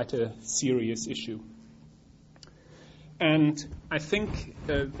is quite a serious issue. And I think,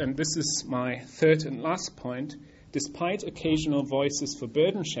 and this is my third and last point, despite occasional voices for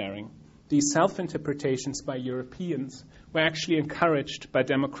burden sharing, these self-interpretations by Europeans were actually encouraged by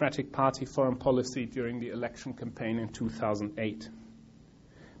Democratic Party foreign policy during the election campaign in 2008.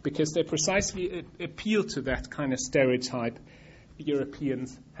 Because they precisely appeal to that kind of stereotype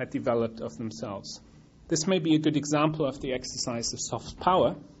Europeans had developed of themselves. This may be a good example of the exercise of soft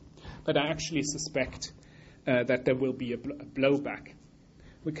power, but I actually suspect that there will be a blowback.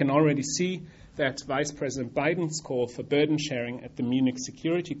 We can already see that Vice President Biden's call for burden sharing at the Munich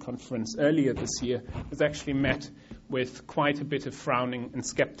Security Conference earlier this year was actually met with quite a bit of frowning and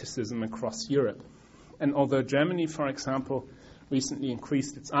skepticism across Europe. And although Germany, for example, recently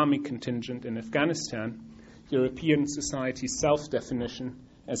increased its army contingent in Afghanistan, European society's self-definition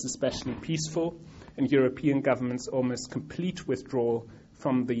as especially peaceful and European governments' almost complete withdrawal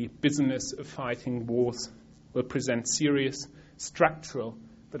from the business of fighting wars will present serious structural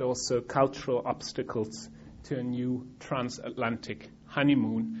but also cultural obstacles to a new transatlantic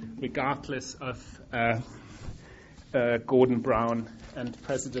honeymoon, regardless of Gordon Brown and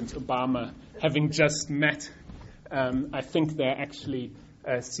President Obama having just met. I think there are actually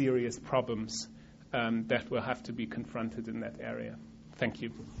serious problems that will have to be confronted in that area. Thank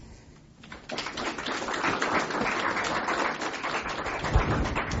you.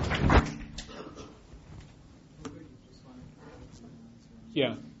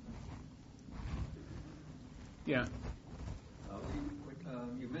 Yeah. Yeah.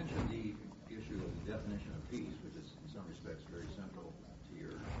 You mentioned the issue of the definition of peace, which is in some respects very central to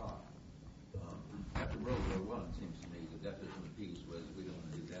your talk. After World War I, it seems to me, the definition of peace was we don't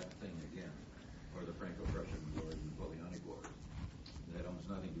want to do that thing again, or the Franco-Prussian Wars and Napoleonic Wars. It had almost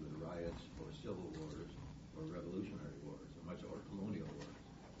nothing to do with riots or civil wars or revolutionary wars or colonial wars.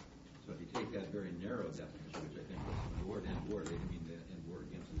 So if you take that very narrow definition, which I think was the word end war, they didn't mean the end war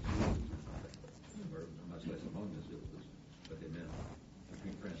against the Jews or something, or much less among the Jews, but they meant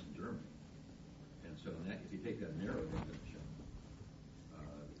between France and Germany. And so in that, if you take that narrow definition,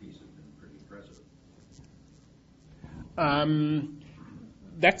 the peace has been pretty impressive.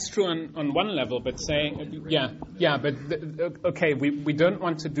 That's true on one level, but saying, okay, we don't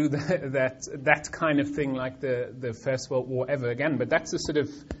want to do that kind of thing like the First World War ever again, but that's a sort of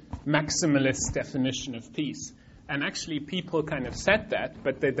maximalist definition of peace. And actually people kind of said that,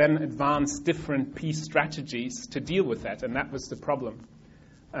 but they then advanced different peace strategies to deal with that, and that was the problem.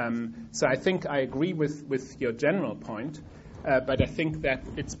 So I think I agree with your general point, but I think that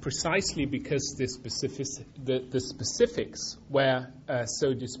it's precisely because the specifics were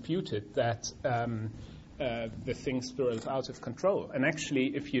so disputed that the thing spiraled out of control. And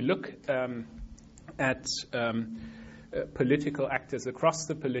actually, if you look at political actors across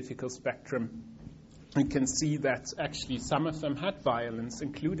the political spectrum, you can see that actually some of them had violence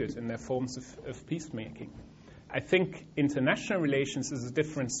included in their forms of peacemaking. I think international relations is a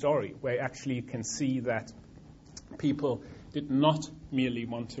different story, where actually you can see that people did not merely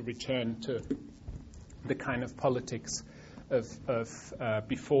want to return to the kind of politics of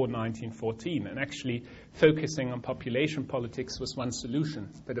before 1914. And actually focusing on population politics was one solution.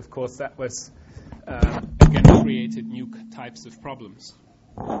 But of course that was, again, created new types of problems.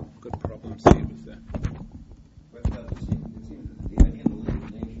 Good problems here with that. But it seems that the idea of the League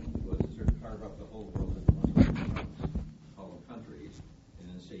of Nations was to sort of carve up the whole world into one column countries, and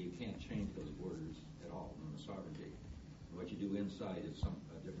then say you can't change those borders at all on the sovereignty. And what you do inside is a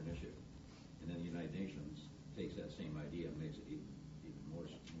different issue. And then the United Nations takes that same idea and makes it even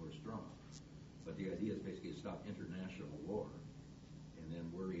more strong. But the idea is basically to stop international law and then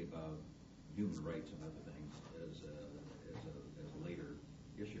worry about human rights and other things as a later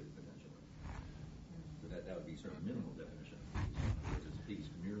issue, potentially. So that would be sort of minimal definition of peace. It's peace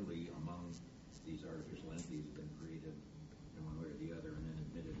merely among these artificial entities that have been created in one way or the other and then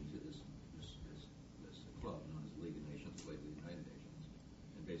admitted into this club known as the League of Nations, the United Nations,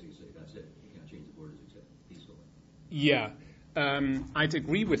 and basically say that's it. You can't change the borders except peacefully. Yeah. I'd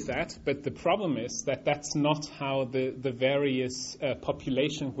agree with that, but the problem is that that's not how the various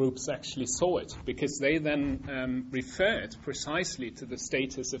population groups actually saw it, because they then referred precisely to the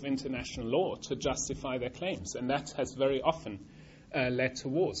status of international law to justify their claims, and that has very often led to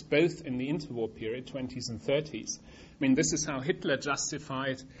wars, both in the interwar period, 20s and 30s. I mean, this is how Hitler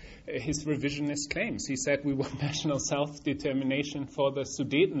justified his revisionist claims. He said we want national self-determination for the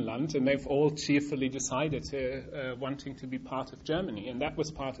Sudetenland, and they've all cheerfully decided wanting to be part of Germany. And that was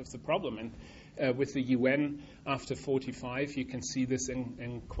part of the problem. And with the UN after 45, you can see this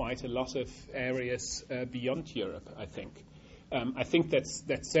in quite a lot of areas beyond Europe, I think. I think that's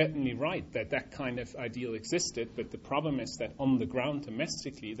certainly right, that kind of ideal existed, but the problem is that on the ground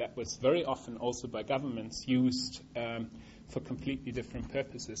domestically, that was very often also by governments used for completely different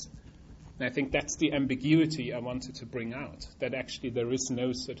purposes. And I think that's the ambiguity I wanted to bring out, that actually there is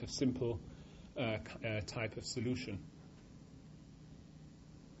no sort of simple type of solution.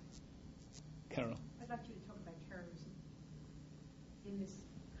 Carol? I'd like you to talk about terrorism in this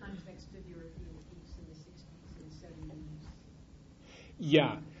context of European peace in the 60s and 70s.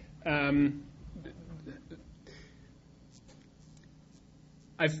 Yeah.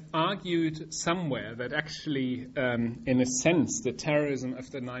 I've argued somewhere that actually, in a sense, the terrorism of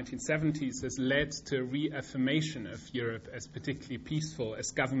the 1970s has led to a reaffirmation of Europe as particularly peaceful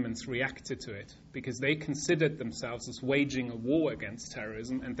as governments reacted to it, because they considered themselves as waging a war against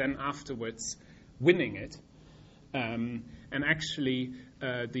terrorism and then afterwards winning it. And actually,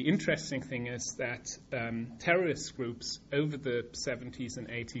 the interesting thing is that terrorist groups over the 70s and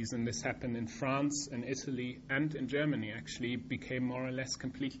 80s, and this happened in France and Italy and in Germany, actually became more or less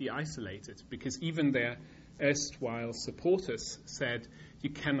completely isolated, because even their erstwhile supporters said, you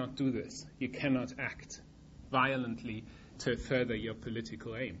cannot do this, you cannot act violently to further your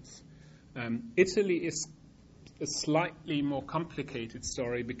political aims. Italy is a slightly more complicated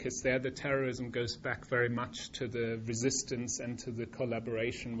story, because there the terrorism goes back very much to the resistance and to the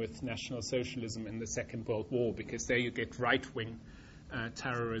collaboration with National Socialism in the Second World War, because there you get right-wing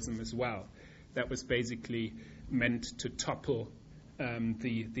terrorism as well. That was basically meant to topple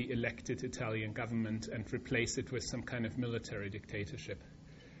the elected Italian government and replace it with some kind of military dictatorship.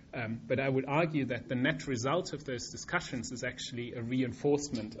 But I would argue that the net result of those discussions is actually a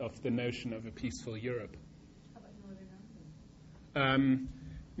reinforcement of the notion of a peaceful Europe.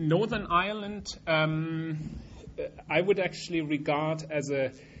 Northern Ireland, I would actually regard as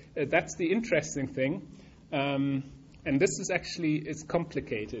that's the interesting thing, and this is actually, it's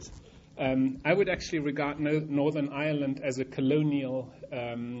complicated. I would actually regard Northern Ireland as a colonial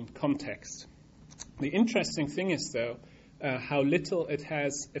context. The interesting thing is, though, how little it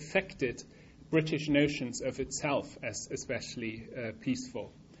has affected British notions of itself as especially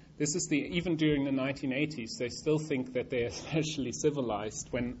peaceful. This is even during the 1980s, they still think that they're especially civilized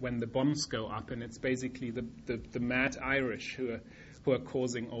when the bombs go up, and it's basically the mad Irish who are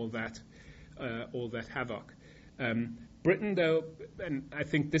causing all that havoc. Britain, though, and I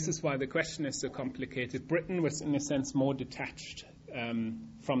think this is why the question is so complicated, Britain was in a sense more detached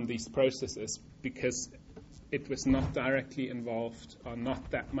from these processes, because it was not directly involved or not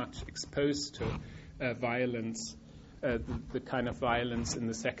that much exposed to violence, the kind of violence in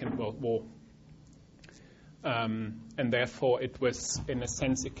the Second World War. And therefore it was, in a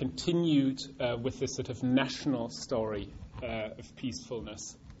sense, it continued with this sort of national story of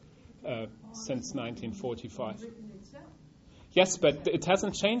peacefulness since 1945. Yes, but it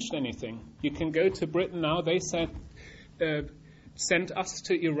hasn't changed anything. You can go to Britain now, they said, send us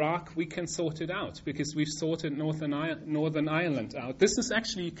to Iraq, we can sort it out, because we've sorted Northern Ireland out. This is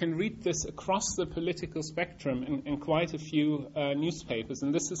actually, you can read this across the political spectrum in quite a few newspapers,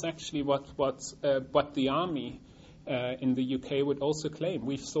 and this is actually what the army in the UK would also claim.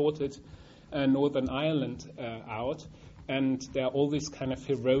 We've sorted Northern Ireland out, and there are all these kind of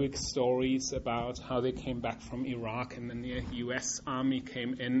heroic stories about how they came back from Iraq, and then the US army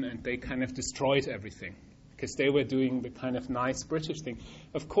came in and they kind of destroyed everything, because they were doing the kind of nice British thing.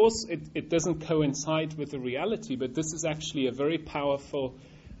 Of course, it doesn't coincide with the reality, but this is actually a very powerful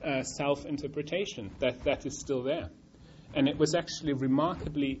self-interpretation that is still there. And it was actually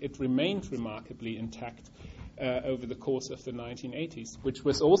remained remarkably intact over the course of the 1980s, which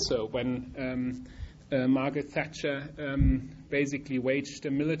was also when Margaret Thatcher basically waged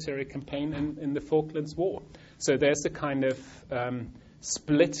a military campaign in the Falklands War. So there's a kind of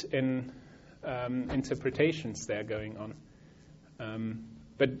split in interpretations there going on.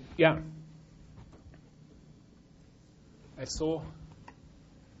 But yeah, I saw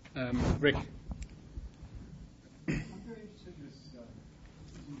Rick. I'm very interested in these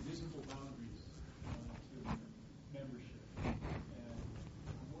invisible boundaries to membership, and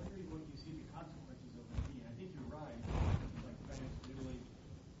I'm wondering what you see the consequences of it being. I think you're right, like France, Italy,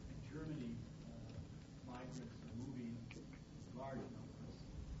 and Germany, migrants are moving large numbers.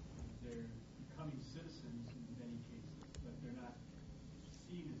 They're becoming citizens in many cases, but they're not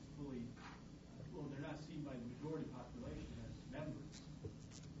seen as fully, they're not seen by the majority population as members. But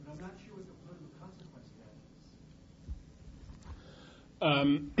I'm not sure what the political consequence of that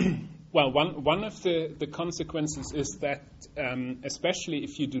is. Well, one of the consequences is that, especially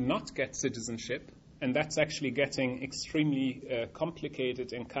if you do not get citizenship, and that's actually getting extremely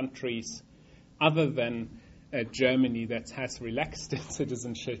complicated in countries other than Germany that has relaxed its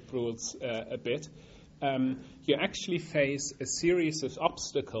citizenship rules a bit, you actually face a series of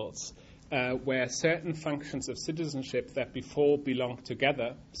obstacles where certain functions of citizenship that before belonged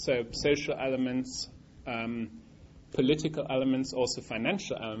together, so social elements, political elements, also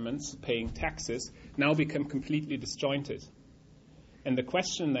financial elements, paying taxes, now become completely disjointed. And the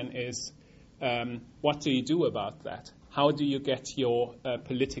question then is, what do you do about that? How do you get your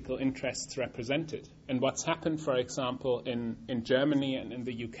political interests represented? And what's happened, for example, in Germany and in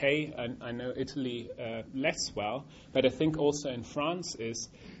the UK, and I know Italy less well, but I think also in France, is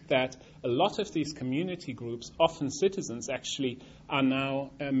that a lot of these community groups, often citizens actually, are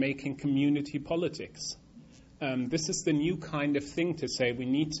now making community politics. This is the new kind of thing to say we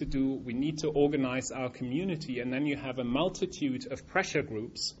need to organize our community, and then you have a multitude of pressure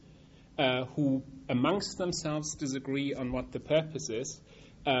groups who amongst themselves disagree on what the purpose is,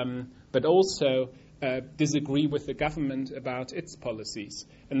 but also disagree with the government about its policies.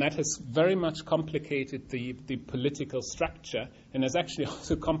 And that has very much complicated the political structure, and has actually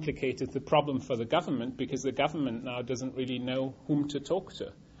also complicated the problem for the government, because the government now doesn't really know whom to talk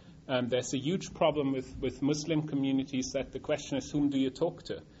to. There's a huge problem with Muslim communities that the question is, whom do you talk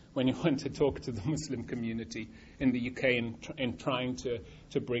to when you want to talk to the Muslim community in the UK and trying to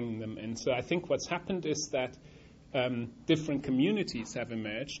bring them in. So I think what's happened is that different communities have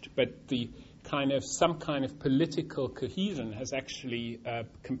emerged, but the some kind of political cohesion has actually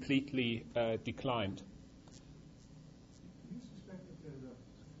completely declined. Do you suspect that there's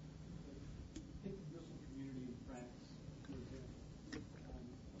take the Muslim community in France, for example, that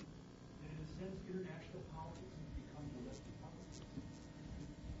in a sense international politics has become domestic politics?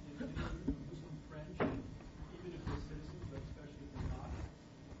 And Muslim French, even if they're citizens, but especially if they're not,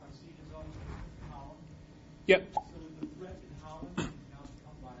 are seen as almost a column. Yep. So the threat in Holland has now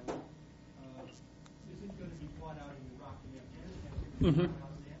become violent. Isn't going to be fought out in Iraq and Afghanistan. It's going to be fought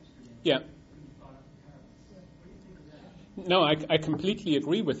out in Amsterdam. Yeah. It's going to be fought out in Paris. What do you think of that? No, I completely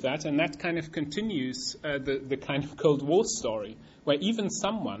agree with that, and that kind of continues the kind of Cold War story, where even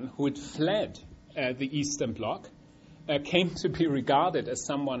someone who had fled the Eastern Bloc came to be regarded as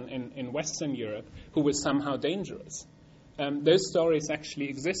someone in Western Europe who was somehow dangerous. Those stories actually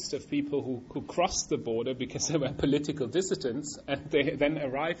exist of people who crossed the border because they were political dissidents, and they then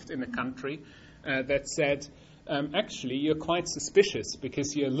arrived in a country that said, actually, you're quite suspicious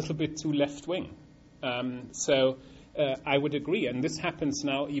because you're a little bit too left-wing. So I would agree, and this happens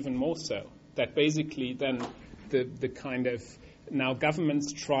now even more so, that basically then the kind of now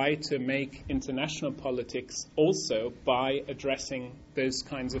governments try to make international politics also by addressing those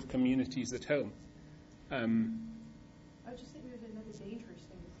kinds of communities at home. I just think there's another dangerous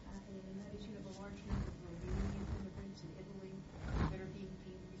thing that's happening, and that is you have a large number of Romanian immigrants in Italy that are being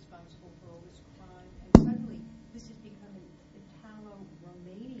deemed responsible for all this crime, and suddenly this has become an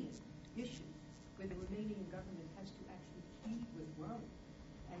Italo-Romanian issue, where the Romanian government has to actually plead with Rome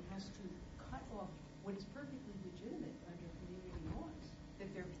and has to cut off what is perfectly legitimate under community laws, that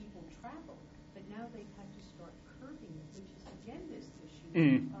their people travel, but now they've had to start curbing it, which is again this issue.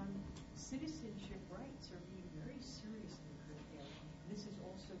 Citizenship rights are being very seriously curtailed. This is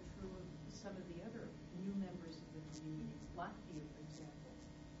also true of some of the other new members of the community. Latvia, for example,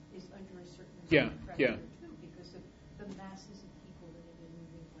 is under a certain amount of pressure too, because of the masses of people that have been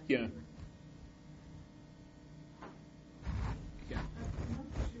moving like Yeah. One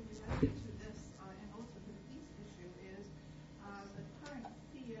issue related to this, and also to the peace issue, is the current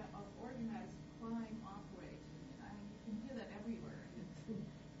fear of organized crime operating. I mean, you can hear that everywhere.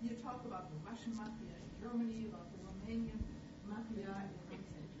 You talk about the Russian mafia in Germany, about the Romanian mafia in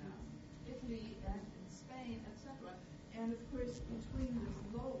Italy and in Spain, etc. And of course, between this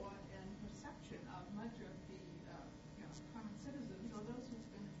lower and perception of much of the common citizens, or those who've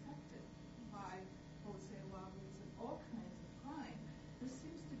been affected by wholesale robberies and all kinds of crime, there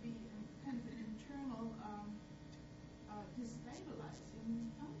seems to be kind of an internal destabilizing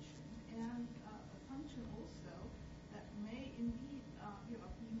function, and a function also that may indeed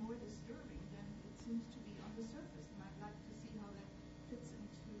be more disturbing than it seems to be on the surface. And I'd like to see how that fits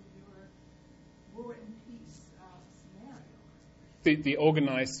into your war and peace scenario. The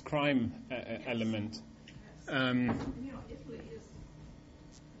organized crime element. Yes. Italy is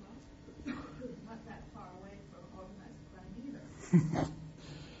not that far away from organized crime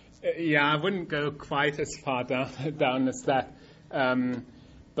either. Yeah, I wouldn't go quite as far down as that.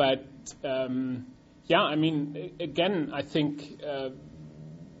 But I mean, again, I think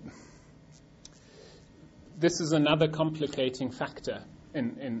this is another complicating factor,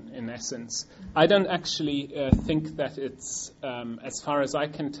 in essence. I don't actually think that it's, as far as I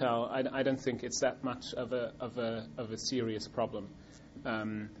can tell, I don't think it's that much of a serious problem,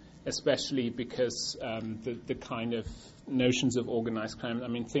 especially because the kind of notions of organized crime, I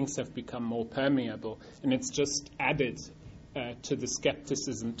mean, things have become more permeable, and it's just added to the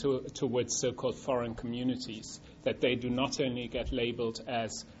skepticism towards so-called foreign communities, that they do not only get labeled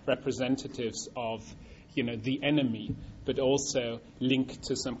as representatives of, the enemy, but also linked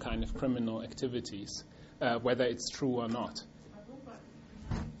to some kind of criminal activities, whether it's true or not. But what about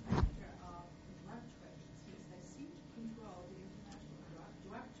the manufacture of drug trade? Since they seem to control the international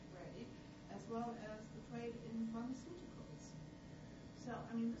drug trade as well as the trade in pharmaceuticals. So,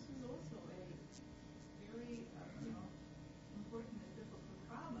 I mean, this is also a very, important and difficult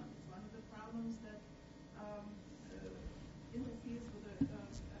problem. It's one of the problems that interferes with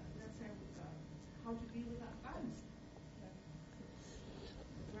let's say, how to deal with our guns. The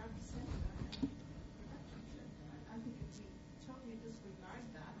drug center and production center. I think if we totally disregard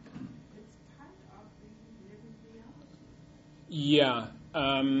that, it's part of the living reality. Yeah.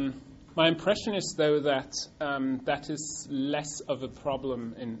 My impression is, though, that that is less of a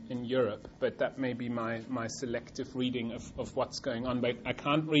problem in Europe, but that may be my selective reading of what's going on. But I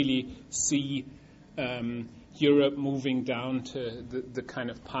can't really see Europe moving down to the kind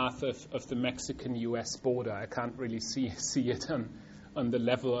of path of the Mexican-US border. I can't really see it on the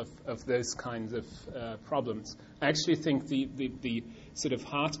level of those kinds of problems. I actually think the sort of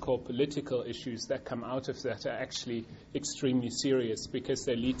hardcore political issues that come out of that are actually extremely serious, because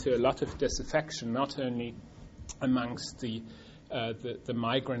they lead to a lot of disaffection, not only amongst the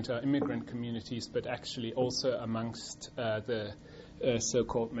migrant or immigrant communities, but actually also amongst the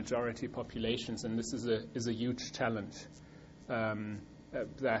so-called majority populations, and this is a huge challenge.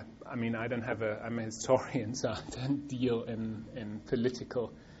 That, I mean, I'm a historian, so I don't deal in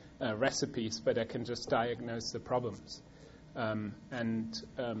political recipes, but I can just diagnose the problems.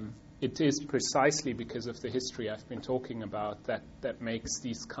 It is precisely because of the history I've been talking about that makes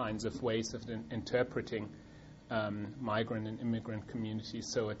these kinds of ways of interpreting migrant and immigrant communities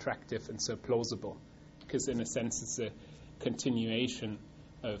so attractive and so plausible, because in a sense it's a continuation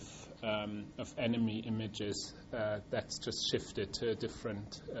of enemy images that's just shifted to a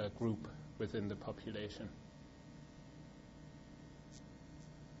different group within the population.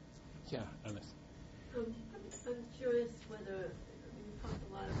 Yeah, Alice. I'm curious whether you talked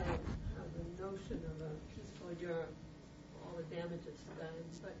a lot about how the notion of a peaceful Europe, all the damages to that,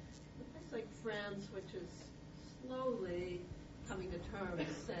 but a place like France, which is slowly coming to terms,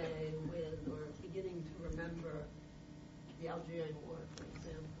 say, with or beginning to remember the Algerian War, for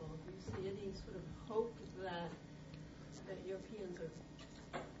example, do you see any sort of hope that Europeans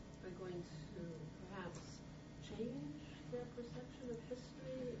are going to perhaps change their perception of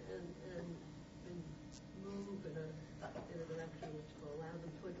history and move in a direction which will allow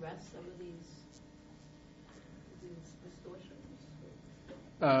them to address some of these distortions?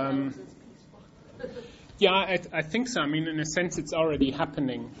 Yeah, I think so. I mean, in a sense, it's already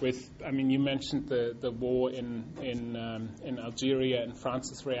happening with, I mean, you mentioned the war in Algeria and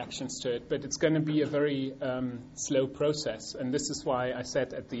France's reactions to it, but it's going to be a very slow process. And this is why I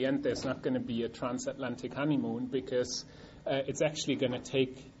said at the end there's not going to be a transatlantic honeymoon, because it's actually going to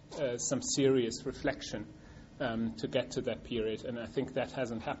take some serious reflection to get to that period. And I think that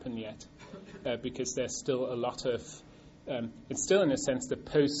hasn't happened yet, because there's still a lot of, it's still in a sense the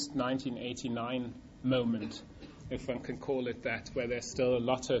post-1989 moment, if one can call it that, where there's still a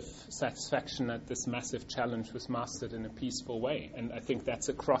lot of satisfaction that this massive challenge was mastered in a peaceful way. And I think that's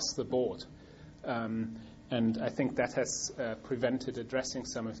across the board. And I think that has prevented addressing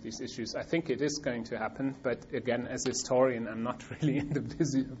some of these issues. I think it is going to happen, but again, as a historian, I'm not really in the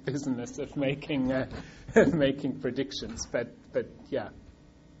business of making making predictions. But yeah.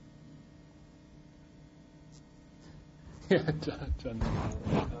 Yeah, John.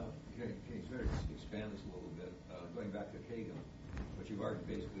 Can you sort of expand this a little bit? Going back to Kagan, what you've argued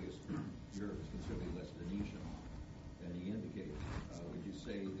basically is Europe is considerably less Venetian than he indicated. Would you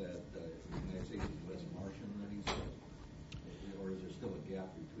say that the United States is less Martian than he said? Or is there still a gap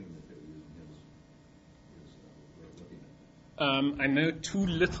between the two? Looking at I know too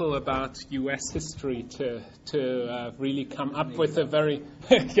little about U.S. history to really come up with a very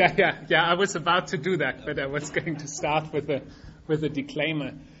yeah. I was about to do that, but I was going to start with a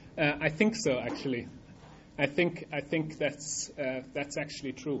disclaimer. I think so, actually. I think that's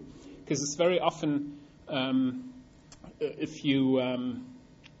actually true, because it's very often if you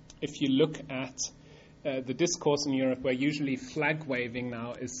look at the discourse in Europe, where usually flag waving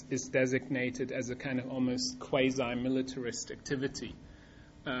now is designated as a kind of almost quasi-militarist activity.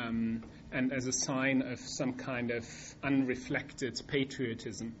 and as a sign of some kind of unreflected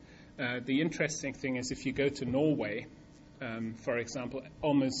patriotism. The interesting thing is if you go to Norway, for example,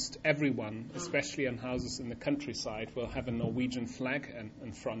 almost everyone, especially on houses in the countryside, will have a Norwegian flag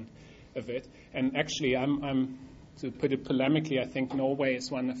in front of it. And actually, I'm to put it polemically, I think Norway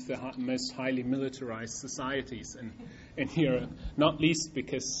is one of the most highly militarized societies in Europe, not least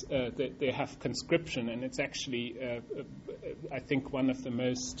because they have conscription, and it's actually, I think, one of the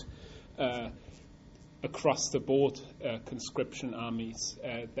most across-the-board conscription armies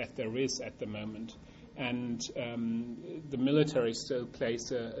that there is at the moment. And the military still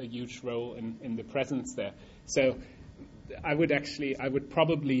plays a huge role in the presence there. So I would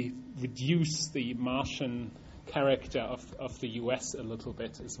probably reduce the Martian character of the US a little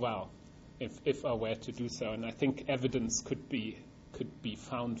bit as well, if I were to do so. And I think evidence could be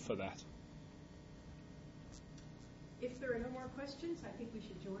found for that. If there are no more questions, I think we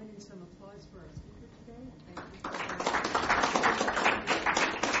should join in some applause for our speaker today. Thank you.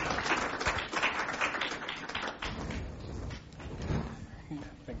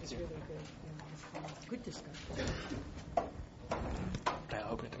 Thank you. It's really good. Good discussion.